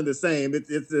not one and the same,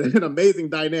 it's an amazing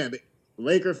dynamic.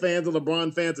 Laker fans and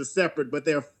LeBron fans are separate, but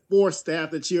they're forced to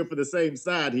have to cheer for the same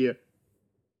side here.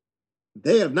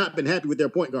 They have not been happy with their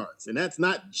point guards, and that's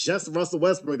not just Russell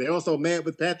Westbrook. They're also mad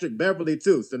with Patrick Beverley,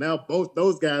 too. So now both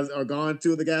those guys are gone,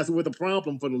 2 of the guys who were the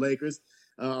problem for the Lakers,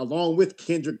 along with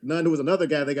Kendrick Nunn, who was another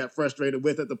guy they got frustrated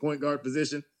with at the point guard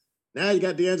position. Now you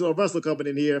got D'Angelo Russell coming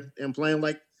in here and playing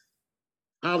like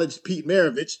college Pete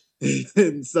Maravich.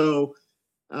 And so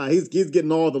he's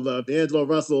getting all the love. D'Angelo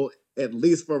Russell, at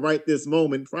least for right this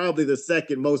moment, probably the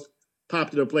second most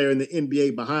popular player in the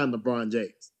NBA behind LeBron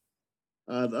James.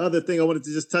 The other thing I wanted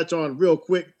to just touch on real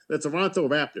quick, the Toronto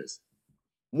Raptors.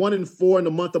 1-4 in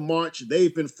the month of March.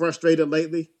 They've been frustrated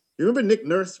lately. You remember Nick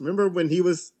Nurse? Remember when he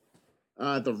was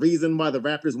the reason why the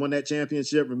Raptors won that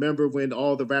championship? Remember when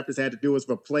all the Raptors had to do was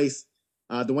replace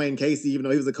Dwayne Casey, even though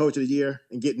he was the coach of the year,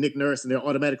 and get Nick Nurse, and they're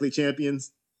automatically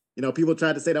champions? People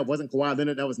tried to say that wasn't Kawhi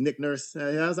Leonard, that was Nick Nurse.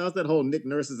 How's that whole Nick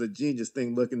Nurse is a genius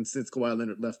thing looking since Kawhi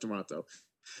Leonard left Toronto?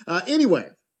 Anyway,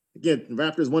 again,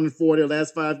 Raptors 1-4 their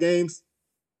last 5 games.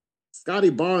 Scotty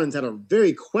Barnes had a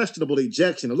very questionable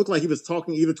ejection. It looked like he was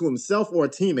talking either to himself or a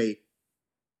teammate,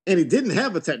 and he didn't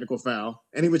have a technical foul,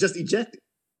 and he was just ejected.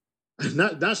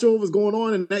 Not sure what was going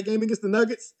on in that game against the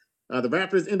Nuggets. The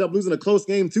Raptors end up losing a close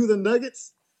game to the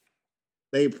Nuggets.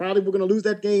 They probably were going to lose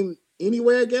that game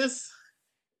anyway, I guess.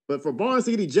 But for Barnes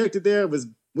to get ejected there, it was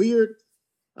weird.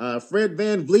 Fred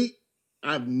VanVleet,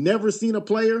 I've never seen a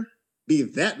player be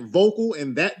that vocal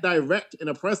and that direct in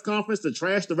a press conference to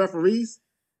trash the referees.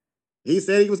 He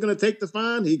said he was going to take the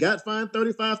fine. He got fined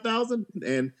 $35,000.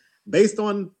 And based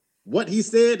on what he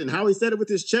said and how he said it with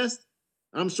his chest,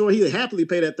 I'm sure he'd happily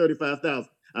pay that $35,000.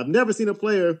 I've never seen a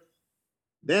player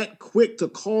that quick to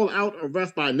call out a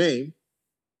ref by name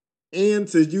and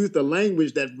to use the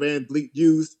language that VanVleet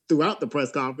used throughout the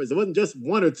press conference. It wasn't just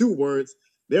 1 or 2 words.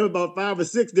 There were about 5 or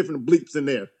 6 different bleeps in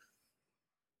there.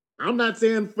 I'm not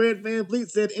saying Fred VanVleet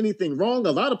said anything wrong.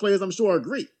 A lot of players, I'm sure,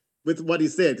 agree with what he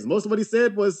said, because most of what he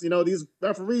said was, these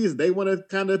referees, they want to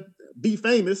kind of be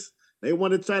famous. They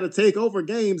want to try to take over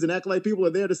games and act like people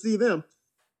are there to see them.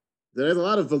 There's a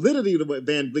lot of validity to what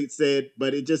VanVleet said,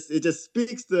 but it just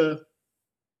speaks to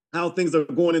how things are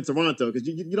going in Toronto, because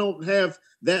you don't have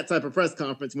that type of press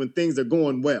conference when things are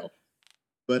going well.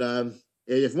 But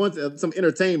if you want some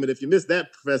entertainment, if you missed that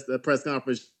press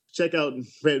conference, check out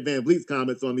Fred VanVleet's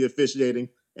comments on the officiating.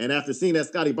 And after seeing that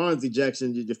Scotty Barnes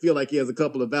ejection, you feel like he has a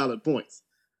couple of valid points.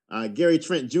 Gary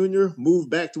Trent Jr. moved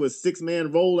back to a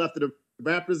 6-man role after the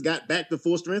Raptors got back to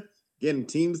full strength. Again,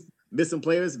 teams missing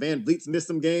players. VanVleet's missed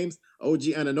some games. OG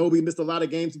Anunoby missed a lot of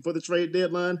games before the trade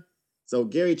deadline. So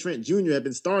Gary Trent Jr. had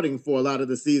been starting for a lot of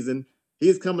the season.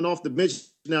 He's coming off the bench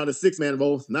now in the 6-man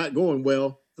role, not going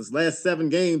well. His last 7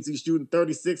 games, he's shooting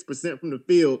 36% from the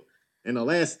field. In the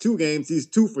last 2 games, he's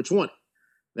 2 for 20.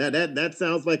 That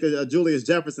sounds like a Julius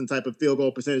Jefferson type of field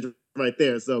goal percentage right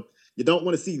there. So you don't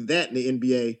want to see that in the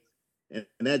NBA.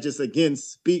 And that just, again,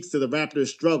 speaks to the Raptors'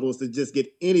 struggles to just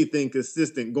get anything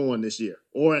consistent going this year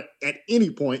or at any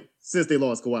point since they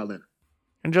lost Kawhi Leonard.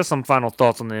 And just some final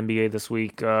thoughts on the NBA this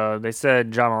week. They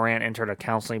said Ja Morant entered a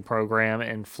counseling program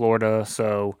in Florida,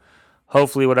 so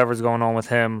hopefully whatever's going on with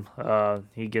him,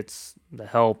 he gets the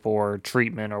help or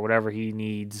treatment or whatever he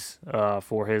needs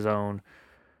for his own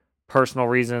personal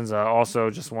reasons.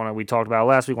 Also, we talked about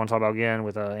last week, want to talk about again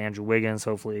with Andrew Wiggins.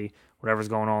 Hopefully whatever's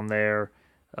going on there,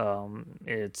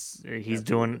 he's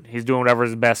doing whatever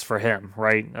is best for him,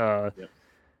 right? Yep.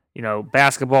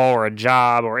 Basketball or a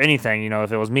job or anything,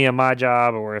 if it was me and my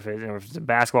job or if it's a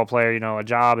basketball player, a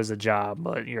job is a job,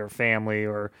 but your family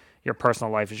or your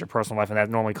personal life is your personal life, and that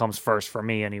normally comes first for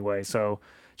me anyway. So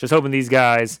just hoping these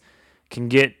guys can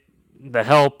get the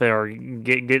help or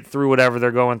get through whatever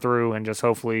they're going through, and just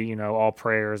hopefully, all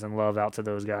prayers and love out to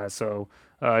those guys. So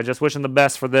just wishing the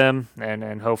best for them,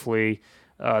 and hopefully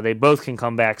they both can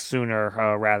come back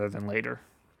sooner rather than later.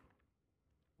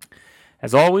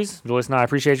 As always, Julius and I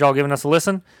appreciate y'all giving us a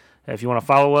listen. If you want to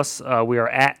follow us, we are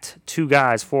at 2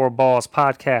 Guys 4 Balls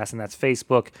Podcast, and that's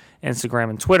Facebook, Instagram,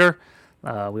 and Twitter.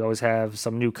 We always have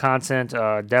some new content,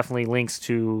 definitely links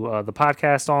to the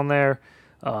podcast on there.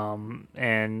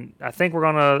 And I think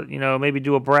we're going to, maybe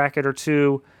do a bracket or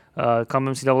two come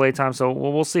NCAA time. So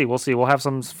we'll see. We'll have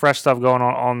some fresh stuff going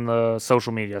on the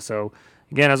social media. So,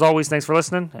 again, as always, thanks for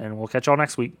listening, and we'll catch y'all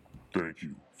next week. Thank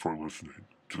you for listening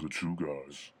to the 2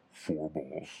 Guys 4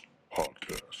 Balls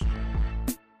podcast.